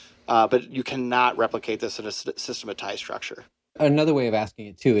guardrails, but you cannot replicate this in a systematized structure. Another way of asking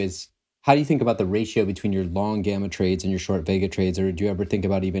it too is, how do you think about the ratio between your long gamma trades and your short vega trades? Or do you ever think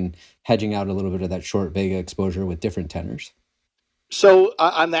about even hedging out a little bit of that short vega exposure with different tenors? So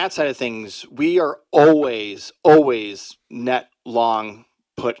on that side of things, we are always net long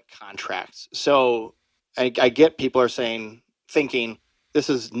put contracts. So I get people are thinking this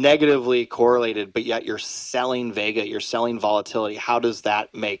is negatively correlated, but yet you're selling vega, you're selling volatility. How does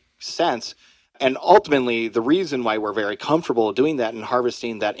that make sense? And ultimately, the reason why we're very comfortable doing that and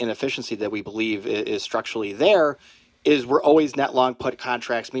harvesting that inefficiency that we believe is structurally there is we're always net long put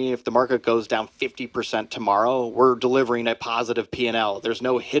contracts, meaning if the market goes down 50% tomorrow, we're delivering a positive P&L. There's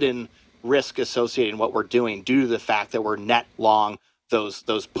no hidden risk associated in what we're doing due to the fact that we're net long those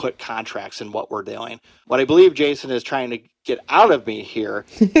put contracts in what we're doing. What I believe Jason is trying to get out of me here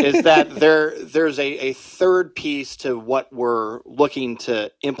is that there's a third piece to what we're looking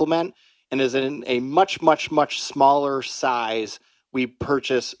to implement, and is in a much, much, much smaller size. We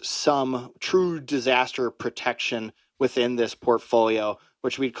purchase some true disaster protection within this portfolio,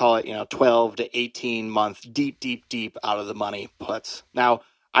 which we'd call it, 12 to 18 month deep out of the money puts. Now,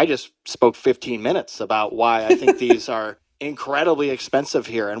 I just spoke 15 minutes about why I think these are incredibly expensive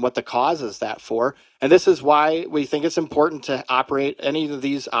here and what the cause is that for. And this is why we think it's important to operate any of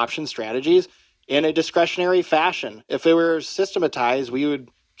these option strategies in a discretionary fashion. If it were systematized, we would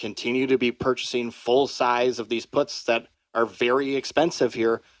continue to be purchasing full size of these puts that are very expensive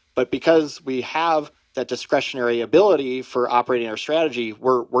here. But because we have that discretionary ability for operating our strategy,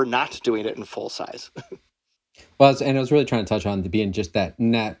 we're not doing it in full size. Well, I was really trying to touch on being just that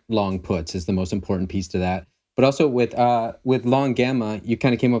net long puts is the most important piece to that. But also with long gamma, you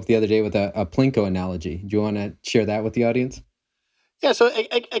kind of came up the other day with a Plinko analogy. Do you want to share that with the audience? Yeah. So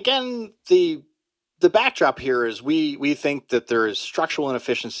again, the backdrop here is we think that there is structural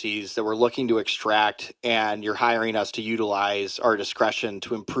inefficiencies that we're looking to extract, and you're hiring us to utilize our discretion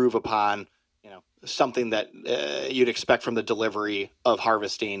to improve upon something that you'd expect from the delivery of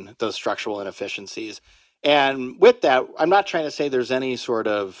harvesting those structural inefficiencies. And with that, I'm not trying to say there's any sort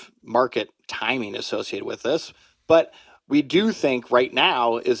of market timing associated with this, but we do think right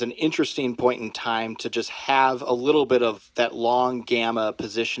now is an interesting point in time to just have a little bit of that long gamma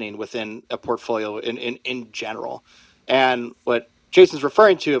positioning within a portfolio in general. And what Jason's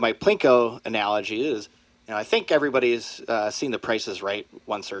referring to in my Plinko analogy is, I think everybody's seen The Price is Right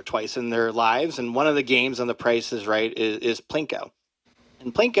once or twice in their lives, and one of the games on The Price is Right is Plinko.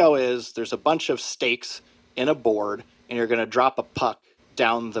 And Plinko is there's a bunch of stakes in a board, and you're going to drop a puck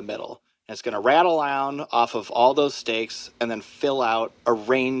down the middle. And it's going to rattle around off of all those stakes and then fill out a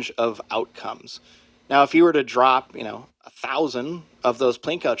range of outcomes. Now, if you were to drop, 1,000 of those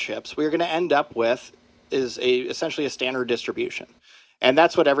Plinko chips, what you're going to end up with is essentially a standard distribution. And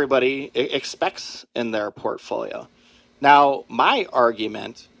that's what everybody expects in their portfolio. Now, my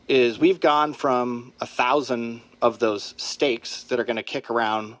argument is we've gone from 1,000 of those stakes that are going to kick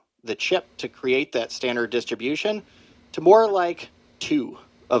around the chip to create that standard distribution to more like 2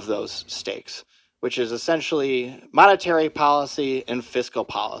 of those stakes, which is essentially monetary policy and fiscal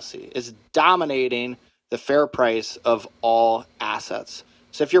policy. Is dominating the fair price of all assets.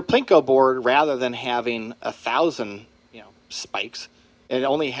 So if your Plinko board, rather than having 1,000, spikes, and it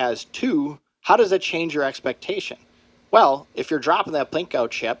only has 2, how does that change your expectation? Well, if you're dropping that Plinko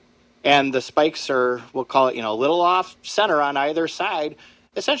chip and the spikes are, we'll call it, a little off center on either side,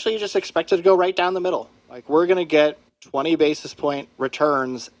 essentially you just expect it to go right down the middle. Like we're going to get 20 basis point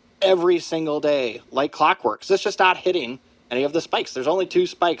returns every single day, like clockwork. So it's just not hitting any of the spikes. There's only 2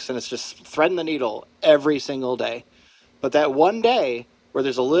 spikes, and it's just threading the needle every single day. But that one day where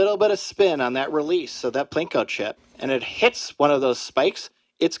there's a little bit of spin on that release of that Plinko chip, and it hits one of those spikes,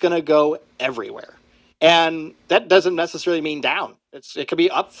 it's going to go everywhere. And that doesn't necessarily mean down. It could be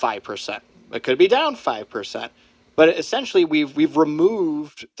up 5%. It could be down 5%. But essentially, we've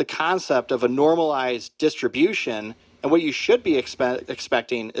removed the concept of a normalized distribution, and what you should be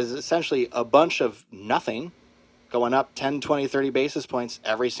expecting is essentially a bunch of nothing going up 10, 20, 30 basis points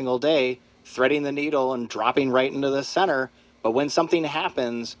every single day, threading the needle and dropping right into the center. But when something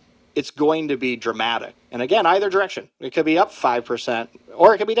happens, it's going to be dramatic. And again, either direction. It could be up 5%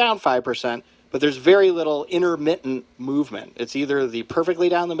 or it could be down 5%, but there's very little intermittent movement. It's either the perfectly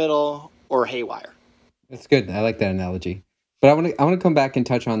down the middle or haywire. That's good. I like that analogy. But I want to come back and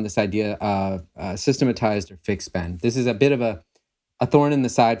touch on this idea of systematized or fixed spend. This is a bit of a thorn in the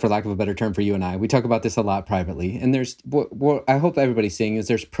side, for lack of a better term, for you and I. We talk about this a lot privately. And there's what I hope everybody's seeing is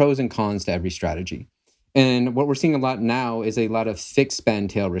there's pros and cons to every strategy. And what we're seeing a lot now is a lot of fixed spend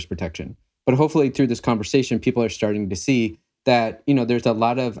tail risk protection. But hopefully through this conversation, people are starting to see that, there's a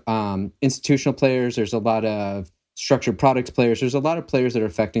lot of institutional players, there's a lot of structured products players, there's a lot of players that are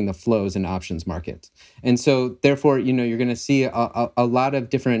affecting the flows in options markets. And so therefore, you're going to see a lot of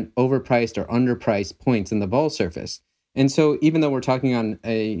different overpriced or underpriced points in the vol surface. And so even though we're talking on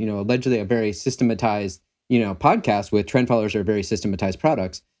allegedly a very systematized, podcast with trend followers or very systematized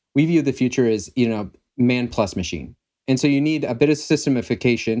products, we view the future as, man plus machine. And so you need a bit of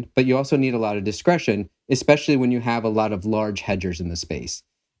systemification, but you also need a lot of discretion, especially when you have a lot of large hedgers in the space.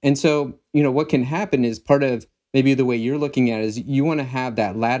 And so, what can happen is part of maybe the way you're looking at it is you want to have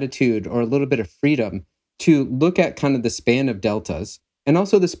that latitude or a little bit of freedom to look at kind of the span of deltas and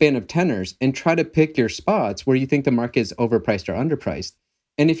also the span of tenors and try to pick your spots where you think the market is overpriced or underpriced.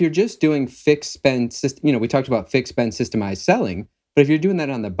 And if you're just doing fixed spend, we talked about fixed spend systemized selling, but if you're doing that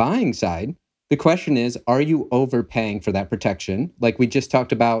on the buying side, the question is, are you overpaying for that protection? Like we just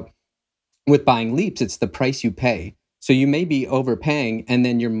talked about with buying leaps, it's the price you pay. So you may be overpaying and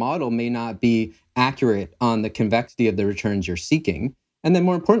then your model may not be accurate on the convexity of the returns you're seeking. And then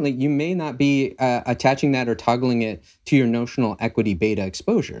more importantly, you may not be attaching that or toggling it to your notional equity beta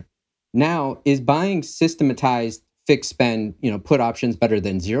exposure. Now, is buying systematized fixed spend, put options better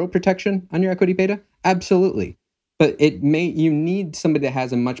than zero protection on your equity beta? Absolutely. But you need somebody that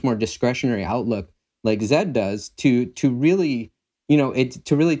has a much more discretionary outlook like Zed does to really,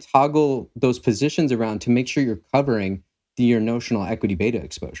 to really toggle those positions around to make sure you're covering your notional equity beta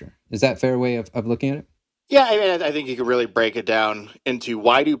exposure. Is that a fair way of looking at it? Yeah, I think you could really break it down into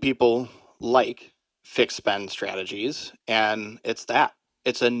why do people like fixed spend strategies? And it's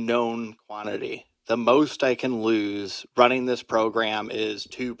a known quantity. The most I can lose running this program is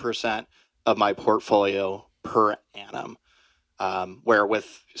 2% of my portfolio per annum. Where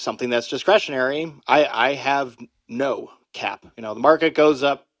with something that's discretionary, I have no cap. The market goes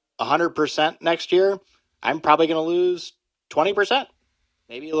up 100% next year, I'm probably going to lose 20%,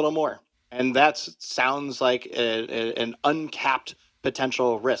 maybe a little more. And that sounds like an uncapped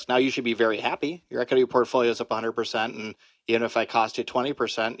potential risk. Now, you should be very happy. Your equity portfolio is up 100%. And even if I cost you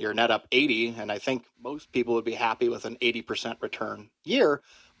 20%, you're net up 80. And I think most people would be happy with an 80% return year.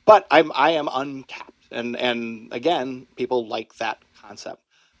 But I am uncapped. And again, people like that concept.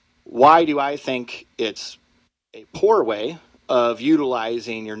 Why do I think it's a poor way of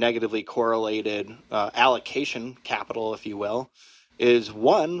utilizing your negatively correlated allocation capital, if you will, is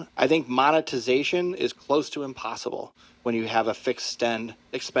one, I think monetization is close to impossible when you have a fixed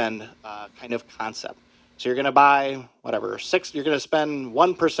expend kind of concept. So you're going to buy you're going to spend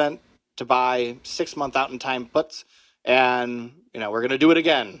 1% to buy 6 month out in time puts. And, we're going to do it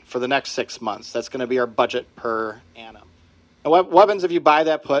again for the next 6 months. That's going to be our budget per annum. And what happens if you buy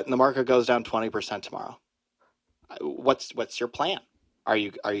that put and the market goes down 20% tomorrow? What's your plan? Are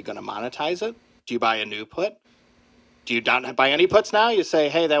you going to monetize it? Do you buy a new put? Do you not buy any puts now? You say,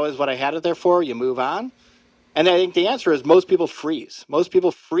 hey, that was what I had it there for. You move on. And I think the answer is most people freeze. Most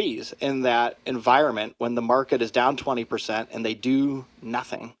people freeze in that environment when the market is down 20% and they do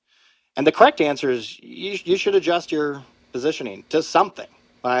nothing. And the correct answer is you should adjust your positioning to something.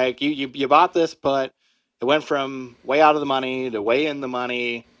 Like you bought this put, it went from way out of the money to way in the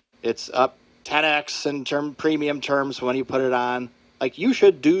money. It's up 10x in premium terms when you put it on. Like you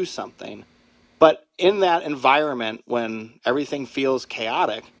should do something. But in that environment, when everything feels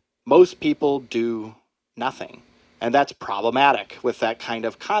chaotic, most people do nothing. And that's problematic with that kind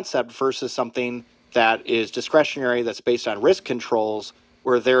of concept versus something that is discretionary, that's based on risk controls,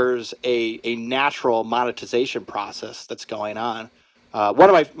 where there's a natural monetization process that's going on. One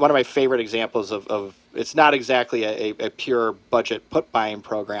of my favorite examples of it's not exactly a pure budget put buying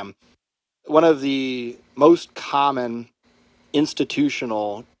program. One of the most common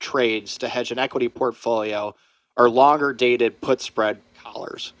institutional trades to hedge an equity portfolio are longer dated put spread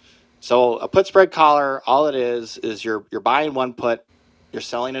collars. So a put spread collar, all it is you're buying one put, you're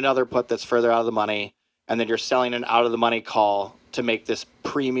selling another put that's further out of the money, and then you're selling an out of the money call to make this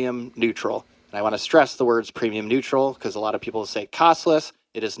premium neutral. And I want to stress the words premium neutral because a lot of people say costless.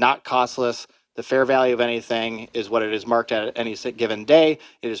 It is not costless. The fair value of anything is what it is marked at any given day.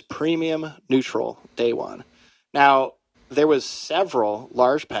 It is premium neutral day one. Now, there was several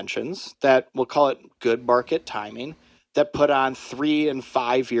large pensions that, we'll call it good market timing, that put on 3 and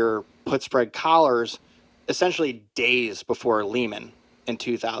 5 year put spread collars essentially days before Lehman in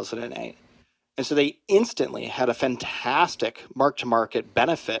 2008. And so they instantly had a fantastic mark to market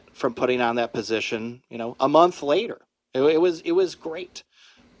benefit from putting on that position, a month later. It was great.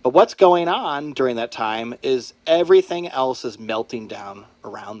 But what's going on during that time is everything else is melting down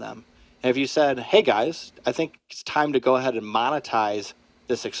around them. And if you said, hey guys, I think it's time to go ahead and monetize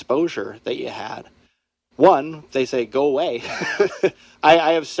this exposure that you had, one, they say, go away.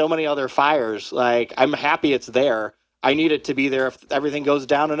 I have so many other fires. Like, I'm happy it's there. I need it to be there if everything goes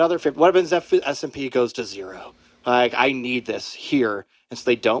down another 50. What happens if S&P goes to zero? Like, I need this here. And so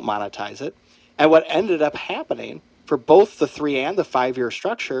they don't monetize it. And what ended up happening for both the 3 and the 5 year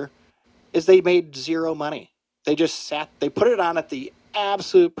structure is they made zero money. They just they put it on at the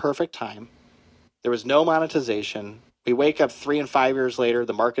absolute perfect time. There was no monetization. We wake up 3 and 5 years later,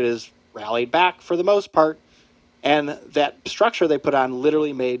 the market is rallied back for the most part, and that structure they put on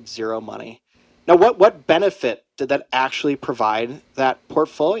literally made zero money. Now, what benefit did that actually provide that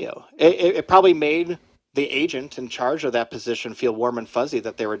portfolio? It probably made the agent in charge of that position feel warm and fuzzy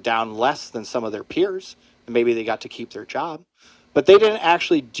that they were down less than some of their peers, and maybe they got to keep their job. But they didn't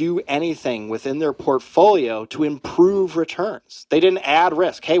actually do anything within their portfolio to improve returns. They didn't add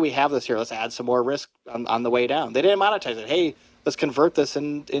risk. Hey, we have this here. Let's add some more risk on the way down. They didn't monetize it. Hey, let's convert this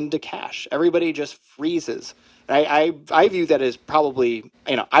into cash. Everybody just freezes. And I view that as probably,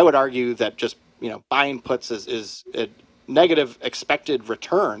 I would argue that just, buying puts is a negative expected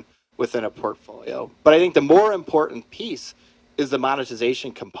return within a portfolio. But I think the more important piece is the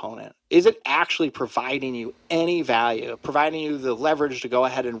monetization component. Is it actually providing you any value, providing you the leverage to go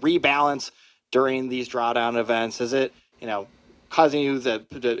ahead and rebalance during these drawdown events? Is it, causing you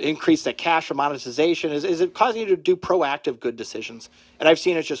to increase the cash for monetization? Is it causing you to do proactive good decisions? And I've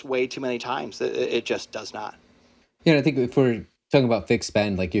seen it just way too many times. It just does not. Yeah, I think if we're talking about fixed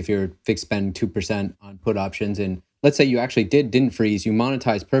spend, like if you're fixed spend 2% on put options, and let's say you actually didn't freeze, you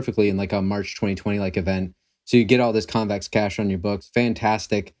monetized perfectly in like a March 2020 like event. So you get all this convex cash on your books.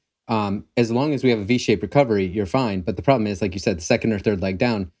 Fantastic. As long as we have a V-shaped recovery, you're fine. But the problem is, like you said, the second or third leg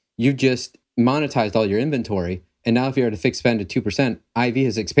down, you just monetized all your inventory. And now if you're at a fixed spend at 2%, IV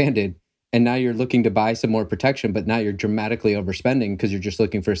has expanded. And now you're looking to buy some more protection, but now you're dramatically overspending because you're just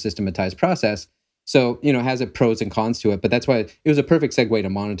looking for a systematized process. So, it has its pros and cons to it, but that's why it was a perfect segue to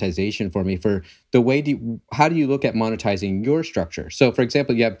monetization for me. For the way how do you look at monetizing your structure? So, for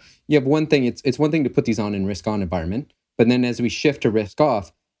example, you have one thing. It's one thing to put these on in risk on environment, but then as we shift to risk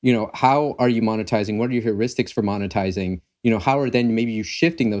off, how are you monetizing? What are your heuristics for monetizing? How are then maybe you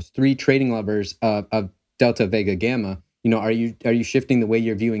shifting those 3 trading levers of delta, vega, gamma? Are you shifting the way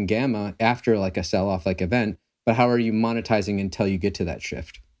you're viewing gamma after like a sell off like event? But how are you monetizing until you get to that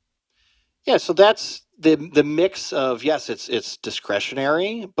shift? Yeah, so that's the mix of, yes, it's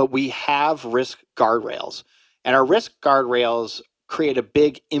discretionary, but we have risk guardrails. And our risk guardrails create a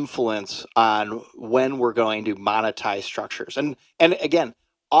big influence on when we're going to monetize structures. And again,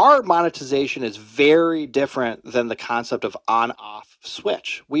 our monetization is very different than the concept of on-off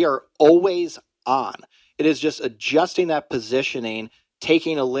switch. We are always on. It is just adjusting that positioning,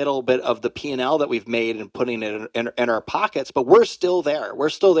 taking a little bit of the P&L that we've made and putting it in our pockets, but we're still there. We're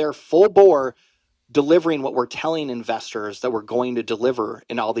still there full bore, delivering what we're telling investors that we're going to deliver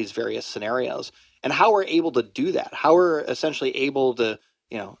in all these various scenarios. And how we're able to do that, how we're essentially able to,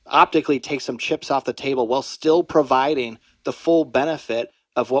 optically take some chips off the table while still providing the full benefit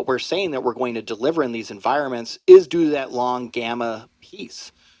of what we're saying that we're going to deliver in these environments is due to that long gamma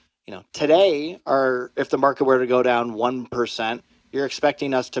piece. Today, if the market were to go down 1%, you're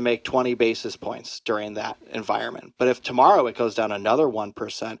expecting us to make 20 basis points during that environment. But if tomorrow it goes down another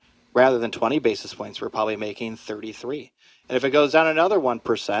 1%, rather than 20 basis points, we're probably making 33. And if it goes down another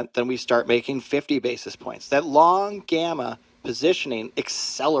 1%, then we start making 50 basis points. That long gamma positioning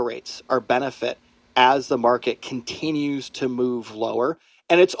accelerates our benefit as the market continues to move lower.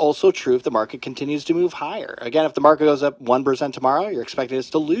 And it's also true if the market continues to move higher. Again, if the market goes up 1% tomorrow, you're expecting us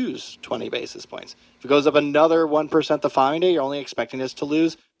to lose 20 basis points. If it goes up another 1% the following day, you're only expecting us to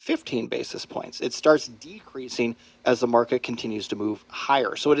lose 15 basis points. It starts decreasing as the market continues to move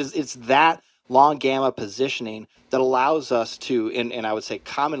higher. So it's that long gamma positioning that allows us to, in I would say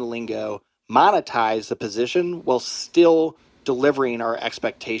common lingo, monetize the position while still delivering our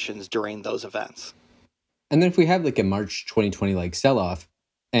expectations during those events. And then if we have like a March 2020 like sell-off,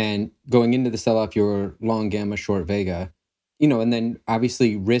 and going into the sell-off, you're long gamma, short Vega, and then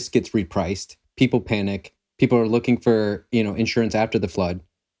obviously risk gets repriced. People panic. People are looking for, insurance after the flood.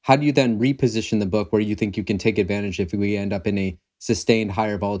 How do you then reposition the book where you think you can take advantage if we end up in a sustained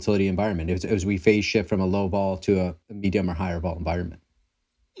higher volatility environment, as we phase shift from a low vol to a medium or higher vol environment?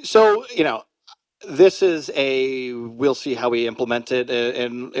 So, this is we'll see how we implement it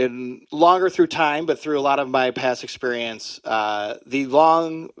in longer through time, but through a lot of my past experience, the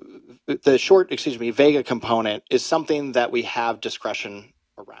short, Vega component is something that we have discretion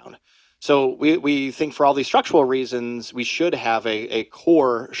around. So we think for all these structural reasons, we should have a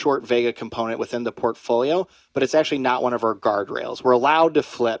core short Vega component within the portfolio, but it's actually not one of our guardrails. We're allowed to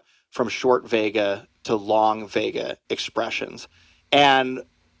flip from short Vega to long Vega expressions. And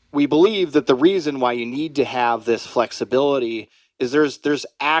we believe that the reason why you need to have this flexibility is there's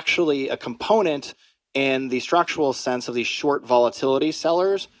actually a component in the structural sense of these short volatility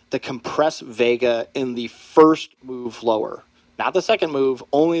sellers that compress Vega in the first move lower. Not the second move,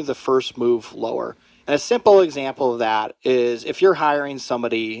 only the first move lower. And a simple example of that is if you're hiring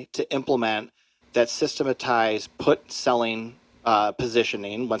somebody to implement that systematized put selling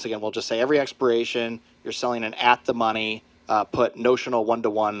positioning. Once again, we'll just say every expiration, you're selling an at the money put notional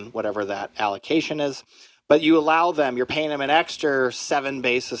 1-to-1, whatever that allocation is. But you allow them, you're paying them an extra 7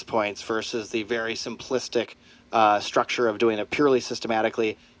 basis points versus the very simplistic structure of doing it purely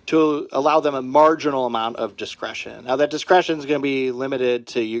systematically to allow them a marginal amount of discretion. Now, that discretion is going to be limited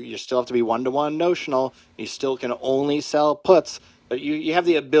to you still have to be 1-to-1 notional. You still can only sell puts, but you have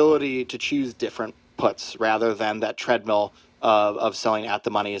the ability to choose different puts rather than that treadmill of selling at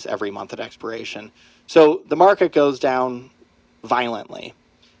the money is every month at expiration. So the market goes down violently.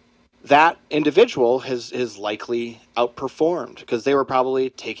 That individual has likely outperformed because they were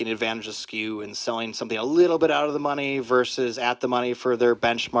probably taking advantage of skew and selling something a little bit out of the money versus at the money for their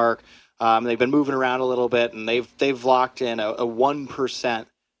benchmark. They've been moving around a little bit, and they've locked in a 1%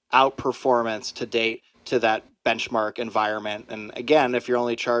 outperformance to date to that benchmark environment. And again, if you're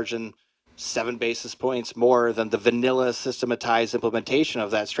only charging 7 basis points more than the vanilla systematized implementation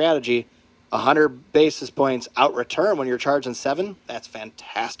of that strategy, 100 basis points out return when you're charging 7, that's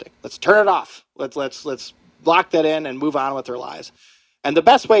fantastic. Let's turn it off. Let's lock that in and move on with their lives. And the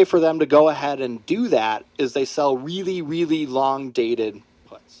best way for them to go ahead and do that is they sell really, really long dated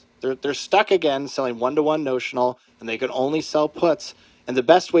puts. They're stuck again selling 1-to-1 notional, and they can only sell puts. And the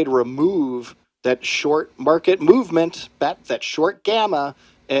best way to remove that short market movement, that short gamma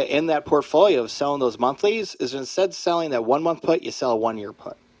in that portfolio of selling those monthlies is instead selling that 1-month put, you sell a 1-year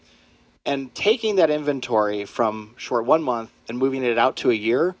put. And taking that inventory from short 1 month and moving it out to a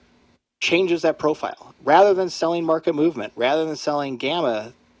year changes that profile. Rather than selling market movement, rather than selling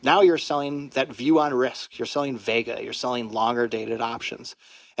gamma, now you're selling that view on risk. You're selling Vega. You're selling longer dated options.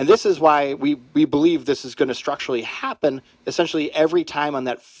 And this is why we believe this is going to structurally happen essentially every time on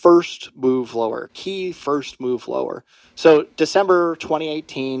that first move lower, key first move lower. So December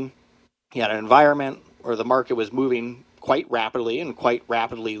 2018, you had an environment where the market was moving quite rapidly and quite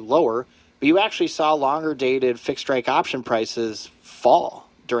rapidly lower, but you actually saw longer dated fixed strike option prices fall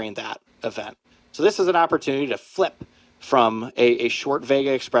during that event. So this is an opportunity to flip from a short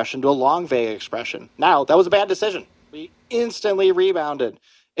Vega expression to a long Vega expression. Now, that was a bad decision. We instantly rebounded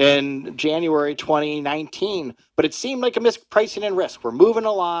in January 2019, but it seemed like a mispricing and risk. We're moving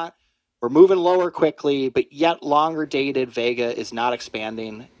a lot. We're moving lower quickly, but yet longer dated Vega is not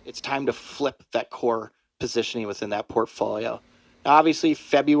expanding. It's time to flip that core positioning within that portfolio. Now, obviously,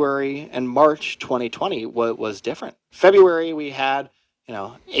 February and March 2020 was different. February, we had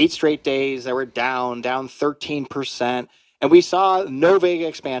 8 straight days that were down 13%, and we saw no Vega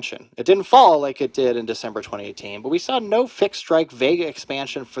expansion. It didn't fall like it did in December 2018, but we saw no fixed strike Vega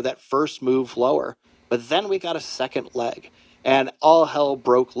expansion for that first move lower. But then we got a second leg, and all hell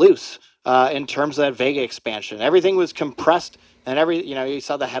broke loose in terms of that Vega expansion. Everything was compressed. And you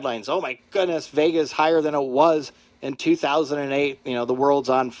saw the headlines, oh my goodness, Vega's higher than it was in 2008. The world's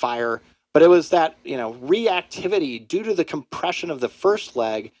on fire. But it was that, reactivity due to the compression of the first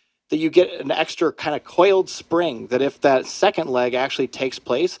leg that you get an extra kind of coiled spring that if that second leg actually takes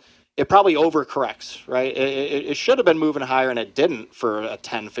place, it probably overcorrects, right? It should have been moving higher and it didn't for a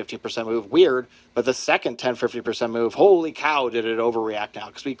 10-15% move. Weird. But the second 10-50% move, holy cow, did it overreact now?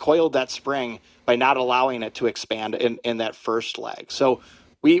 Because we coiled that spring by not allowing it to expand in that first leg. So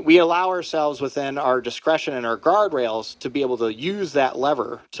we allow ourselves within our discretion and our guardrails to be able to use that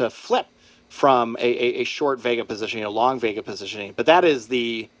lever to flip from a short Vega positioning, a long Vega positioning. But that is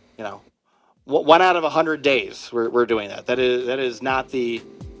the, 1 out of 100 days we're doing that. That is not a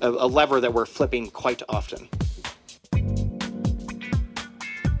lever that we're flipping quite often.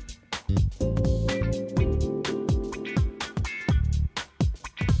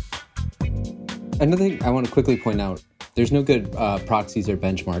 Another thing I want to quickly point out, there's no good proxies or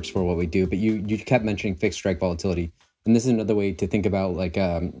benchmarks for what we do, but you kept mentioning fixed strike volatility. And this is another way to think about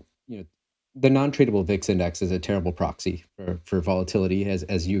the non-tradable VIX index is a terrible proxy for volatility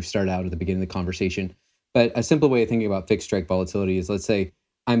as you start out at the beginning of the conversation. But a simple way of thinking about fixed strike volatility is, let's say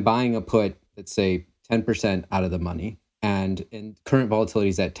I'm buying a put, let's say 10% out of the money, and current volatility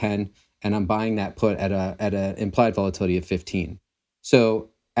is at 10, and I'm buying that put at a implied volatility of 15. So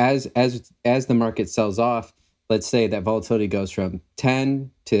as the market sells off, let's say that volatility goes from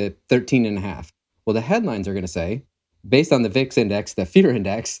 10 to 13 and a half. Well, the headlines are going to say, based on the VIX index, the fear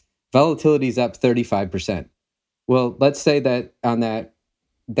index, volatility is up 35%. Well, let's say that on that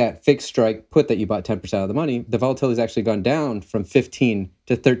fixed strike put that you bought 10% of the money, the volatility has actually gone down from 15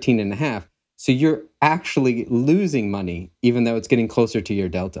 to 13 and a half. So you're actually losing money, even though it's getting closer to your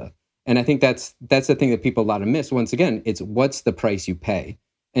delta. And I think that's the thing that people a lot of miss. Once again, it's what's the price you pay.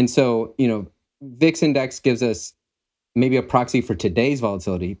 And so, VIX index gives us maybe a proxy for today's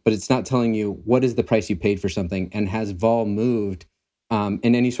volatility, but it's not telling you what is the price you paid for something, and has vol moved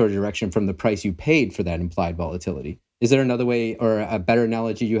in any sort of direction from the price you paid for that implied volatility. Is there another way or a better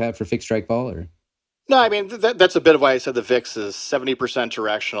analogy you have for fixed strike vol? Or? No, I mean, that's a bit of why I said the VIX is 70%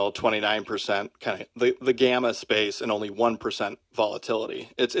 directional, 29% kind of the gamma space, and only 1% volatility.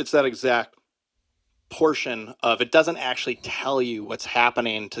 It's that exact portion of it doesn't actually tell you what's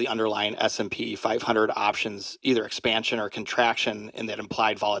happening to the underlying S&P 500 options, either expansion or contraction in that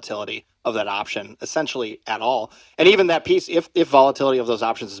implied volatility of that option, essentially at all. And even that piece, if volatility of those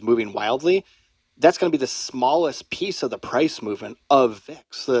options is moving wildly, that's going to be the smallest piece of the price movement of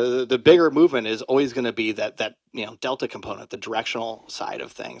VIX. The bigger movement is always going to be that delta component, the directional side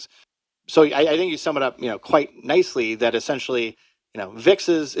of things. So I think you sum it up quite nicely, that essentially VIX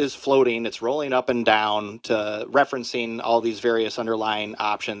is floating, it's rolling up and down to referencing all these various underlying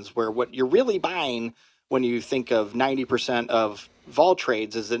options, where what you're really buying when you think of 90% of vol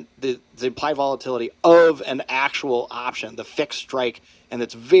trades is the implied volatility of an actual option, the fixed strike, and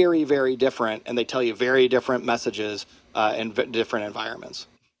it's very, very different, and they tell you very different messages in different environments.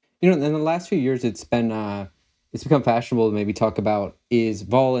 In the last few years, it's become fashionable to maybe talk about, is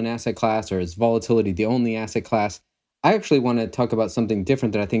vol an asset class, or is volatility the only asset class? I actually want to talk about something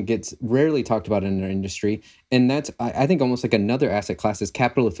different that I think gets rarely talked about in our industry. And that's, I think, almost like another asset class, is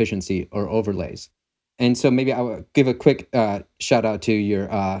capital efficiency or overlays. And so maybe I will give a quick shout out to your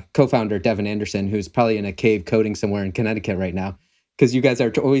co-founder, Devin Anderson, who's probably in a cave coding somewhere in Connecticut right now, because you guys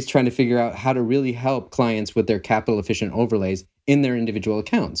are always trying to figure out how to really help clients with their capital efficient overlays in their individual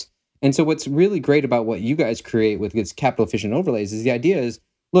accounts. And so what's really great about what you guys create with this capital efficient overlays is the idea is,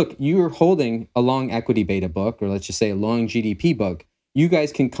 look, you're holding a long equity beta book, or let's just say a long GDP book. You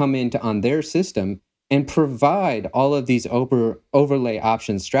guys can come into on their system and provide all of these overlay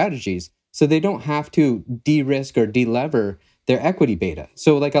option strategies, so they don't have to de-risk or de-lever their equity beta.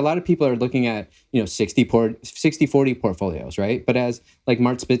 So like a lot of people are looking at 60-40 portfolios, right? But as like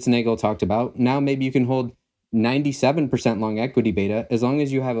Mark Spitznagel talked about, now maybe you can hold 97% long equity beta. As long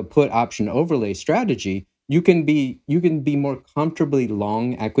as you have a put option overlay strategy, you can be more comfortably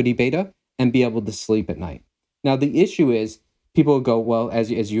long equity beta and be able to sleep at night. Now, the issue is people go, well,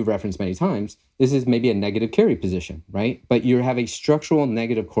 as you referenced many times, this is maybe a negative carry position, right? But you have a structural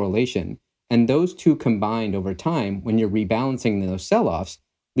negative correlation. And those two combined over time, when you're rebalancing those sell-offs,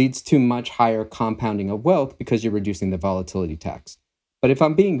 leads to much higher compounding of wealth because you're reducing the volatility tax. But if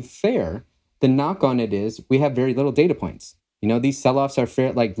I'm being fair, the knock on it is we have very little data points. These sell-offs are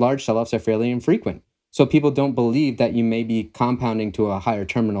large sell-offs are fairly infrequent. So people don't believe that you may be compounding to a higher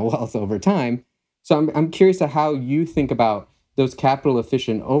terminal wealth over time. So I'm curious to how you think about those capital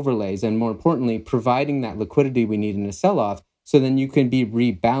efficient overlays, and more importantly, providing that liquidity we need in a sell-off, so then you can be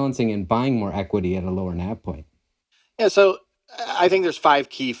rebalancing and buying more equity at a lower NAV point. Yeah, so I think there's 5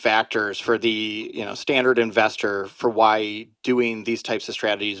 key factors for the standard investor for why doing these types of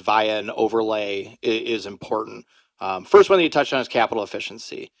strategies via an overlay is important. First one that you touched on is capital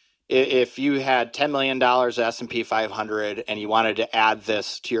efficiency. If you had $10 million S&P 500 and you wanted to add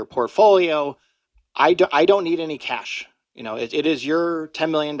this to your portfolio, I don't need any cash. It is your $10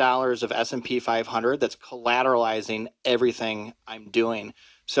 million of S&P 500 that's collateralizing everything I'm doing.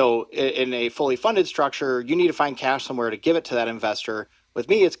 So in a fully funded structure, you need to find cash somewhere to give it to that investor. With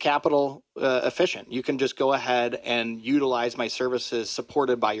me, it's capital efficient. You can just go ahead and utilize my services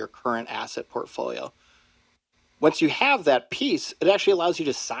supported by your current asset portfolio. Once you have that piece, it actually allows you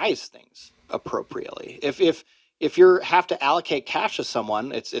to size things appropriately. If you have to allocate cash to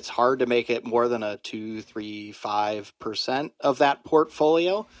someone, it's hard to make it more than a 2, 3, 5% of that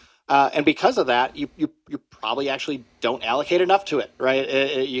portfolio. And because of that, you probably actually don't allocate enough to it,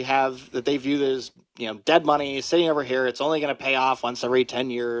 right? You have that they view this, dead money sitting over here. It's only going to pay off once every 10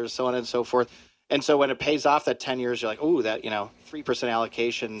 years, so on and so forth. And so when it pays off that 10 years, you're like, oh, that 3%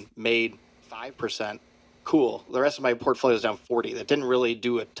 allocation made 5%. Cool. The rest of my portfolio is down 40. That didn't really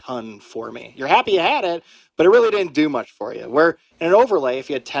do a ton for me. You're happy you had it, but it really didn't do much for you. Where in an overlay, if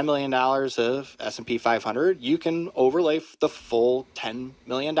you had $10 million of S&P 500, you can overlay the full $10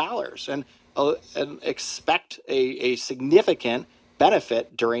 million and expect a significant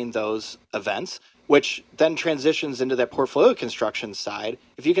benefit during those events, which then transitions into that portfolio construction side.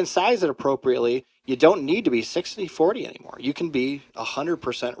 If you can size it appropriately, you don't need to be 60-40 anymore. You can be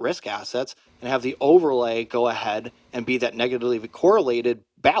 100% risk assets and have the overlay go ahead and be that negatively correlated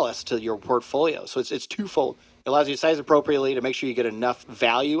ballast to your portfolio. So it's twofold. It allows you to size appropriately to make sure you get enough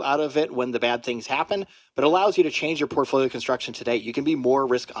value out of it when the bad things happen, but it allows you to change your portfolio construction today. You can be more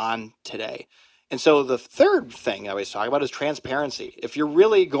risk on today. And so the third thing I always talk about is transparency. If you're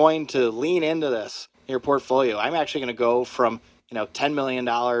really going to lean into this in your portfolio, I'm actually going to go from $10 million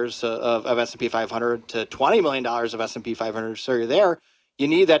of S&P 500 to $20 million of S&P 500. So you're there. You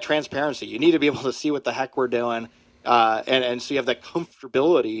need that transparency. You need to be able to see what the heck we're doing. And so you have that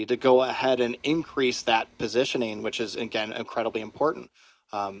comfortability to go ahead and increase that positioning, which is, again, incredibly important.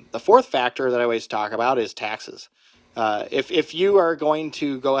 The fourth factor that I always talk about is taxes. If you are going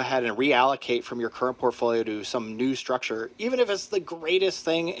to go ahead and reallocate from your current portfolio to some new structure, even if it's the greatest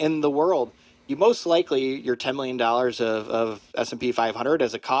thing in the world, you most likely, your $10 million of S&P 500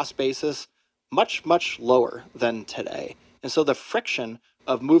 as a cost basis, much, much lower than today. And so the friction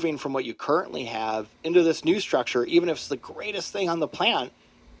of moving from what you currently have into this new structure, even if it's the greatest thing on the planet,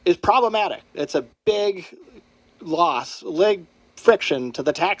 is problematic. It's a big loss, big friction to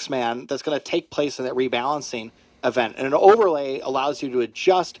the tax man that's going to take place in that rebalancing event. And an overlay allows you to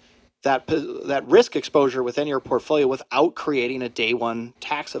adjust that risk exposure within your portfolio without creating a day one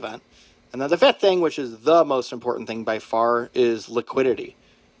tax event. And then the fifth thing, which is the most important thing by far, is liquidity.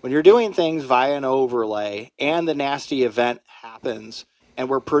 When you're doing things via an overlay and the nasty event happens and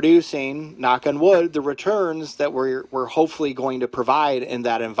we're producing, knock on wood, the returns that we're hopefully going to provide in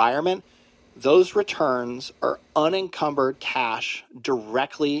that environment, those returns are unencumbered cash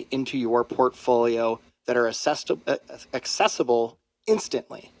directly into your portfolio that are accessible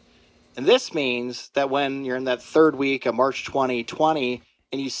instantly. And this means that when you're in that third week of March 2020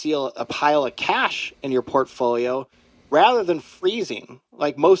 and you see a pile of cash in your portfolio, rather than freezing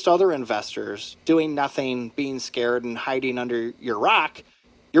like most other investors, doing nothing, being scared and hiding under your rock,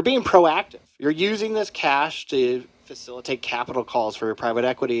 you're being proactive. You're using this cash to facilitate capital calls for your private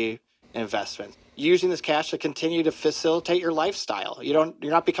equity investments. Using this cash to continue to facilitate your lifestyle. You're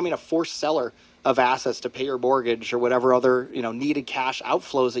not becoming a forced seller of assets to pay your mortgage or whatever other needed cash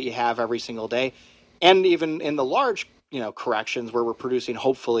outflows that you have every single day. And even in the large corrections where we're producing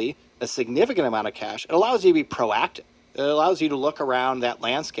hopefully a significant amount of cash, it allows you to be proactive. It allows you to look around that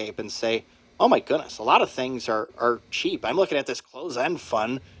landscape and say, oh my goodness, a lot of things are cheap. I'm looking at this closed-end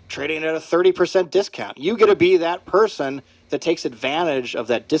fund trading at a 30% discount. You get to be that person that takes advantage of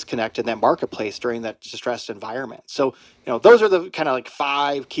that disconnect in that marketplace during that distressed environment. So, those are the kind of like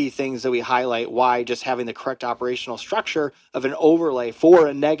 5 key things that we highlight why just having the correct operational structure of an overlay for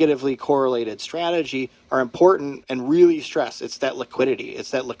a negatively correlated strategy are important and really stress. It's that liquidity.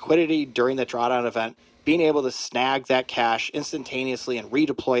 It's that liquidity during the drawdown event, being able to snag that cash instantaneously and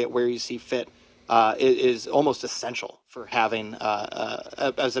redeploy it where you see fit is almost essential for having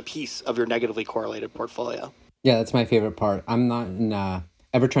as a piece of your negatively correlated portfolio. Yeah, that's my favorite part. I'm not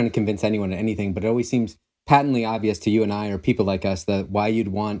ever trying to convince anyone of anything, but it always seems patently obvious to you and I or people like us that why you'd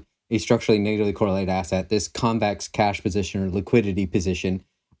want a structurally negatively correlated asset, this convex cash position or liquidity position.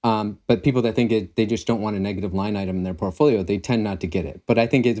 But people that think they just don't want a negative line item in their portfolio, they tend not to get it. But I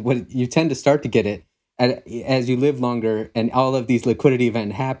think it's what you tend to start to get it as you live longer and all of these liquidity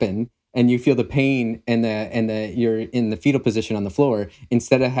events happen. And you feel the pain and you're in the fetal position on the floor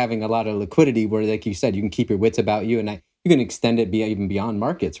instead of having a lot of liquidity where, like you said, you can keep your wits about you. And you can extend it even beyond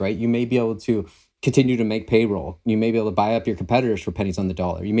markets, right? You may be able to continue to make payroll. You may be able to buy up your competitors for pennies on the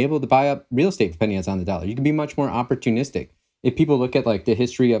dollar. You may be able to buy up real estate for pennies on the dollar. You can be much more opportunistic. If people look at like the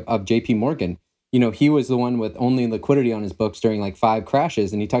history of JP Morgan, he was the one with only liquidity on his books during like 5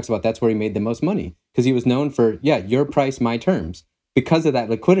 crashes. And he talks about that's where he made the most money because he was known for, your price, my terms. Because of that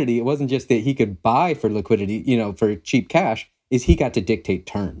liquidity, it wasn't just that he could buy for liquidity, for cheap cash, is he got to dictate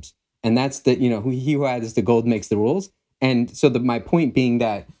terms. And that's he who has the gold makes the rules. And so my point being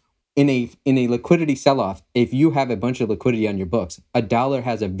that in a liquidity sell-off, if you have a bunch of liquidity on your books, a dollar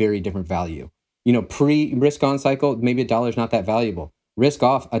has a very different value. Pre-risk on cycle, maybe a dollar is not that valuable. Risk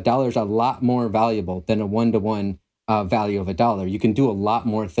off, a dollar is a lot more valuable than a one-to-one value of a dollar. You can do a lot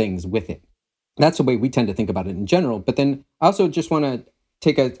more things with it. That's the way we tend to think about it in general. But then I also just want to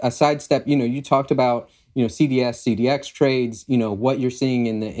take a sidestep. You talked about CDS, CDX trades. What you're seeing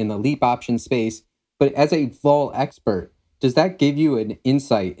in the leap option space. But as a vol expert, does that give you an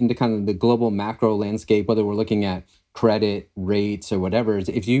insight into kind of the global macro landscape, whether we're looking at credit, rates, or whatever?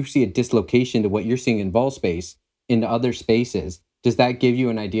 If you see a dislocation to what you're seeing in vol space into other spaces, does that give you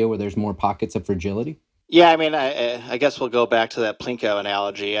an idea where there's more pockets of fragility? Yeah, I mean, I guess we'll go back to that Plinko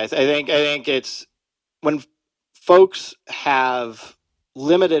analogy. I think it's when folks have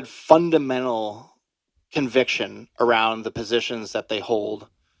limited fundamental conviction around the positions that they hold,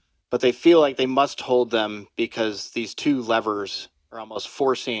 but they feel like they must hold them because these two levers are almost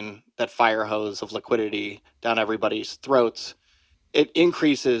forcing that fire hose of liquidity down everybody's throats. It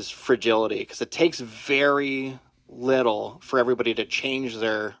increases fragility because it takes very little for everybody to change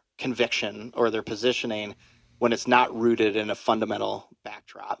their conviction or their positioning when it's not rooted in a fundamental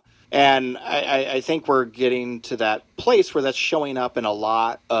backdrop. And I think we're getting to that place where that's showing up in a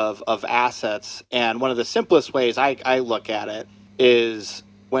lot of assets. And one of the simplest ways I look at it is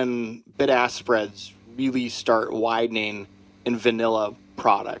when bid-ask spreads really start widening in vanilla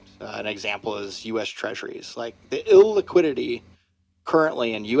product. An example is U.S. Treasuries. Like the illiquidity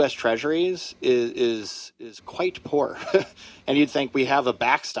currently in U.S. Treasuries is quite poor. And you'd think we have a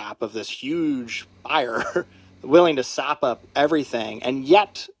backstop of this huge buyer willing to sop up everything. And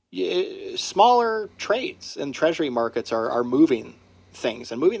yet smaller trades in Treasury markets are moving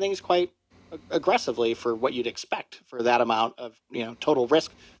things and moving things quite aggressively for what you'd expect for that amount of total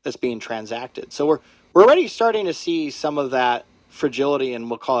risk that's being transacted. So we're already starting to see some of that fragility, and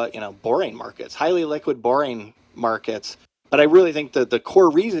we'll call it boring markets, highly liquid boring markets. But I really think that the core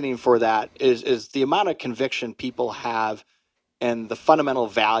reasoning for that is the amount of conviction people have and the fundamental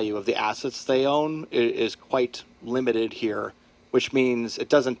value of the assets they own is quite limited here, which means it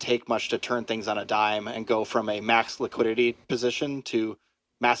doesn't take much to turn things on a dime and go from a max liquidity position to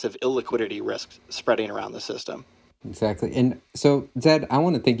massive illiquidity risk spreading around the system. Exactly. And so, Zed, I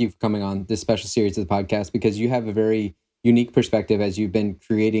want to thank you for coming on this special series of the podcast because you have a very unique perspective as you've been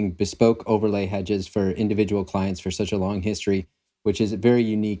creating bespoke overlay hedges for individual clients for such a long history, which is very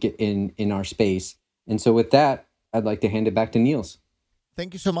unique in our space. And so with that, I'd like to hand it back to Niels.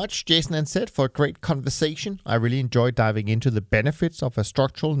 Thank you so much, Jason and Seth, for a great conversation. I really enjoyed diving into the benefits of a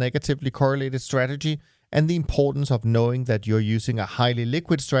structural negatively correlated strategy and the importance of knowing that you're using a highly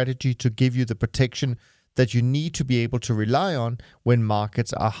liquid strategy to give you the protection that you need to be able to rely on when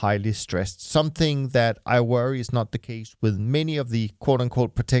markets are highly stressed. Something that I worry is not the case with many of the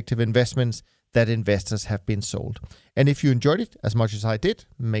quote-unquote protective investments that investors have been sold. And if you enjoyed it as much as I did,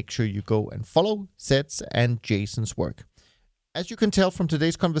 make sure you go and follow Seth's and Jason's work. As you can tell from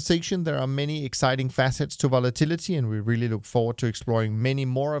today's conversation, there are many exciting facets to volatility, and we really look forward to exploring many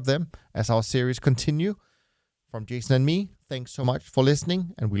more of them as our series continue. From Jason and me, thanks so much for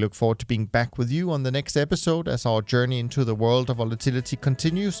listening, and we look forward to being back with you on the next episode as our journey into the world of volatility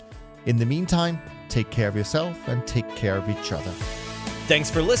continues. In the meantime, take care of yourself and take care of each other. Thanks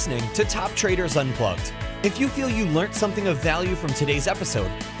for listening to Top Traders Unplugged. If you feel you learned something of value from today's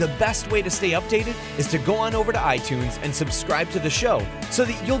episode, the best way to stay updated is to go on over to iTunes and subscribe to the show so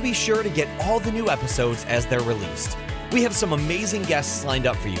that you'll be sure to get all the new episodes as they're released. We have some amazing guests lined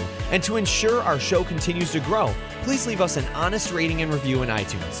up for you, and to ensure our show continues to grow, please leave us an honest rating and review in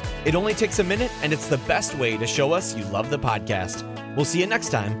iTunes. It only takes a minute, and it's the best way to show us you love the podcast. We'll see you next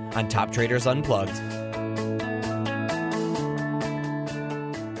time on Top Traders Unplugged.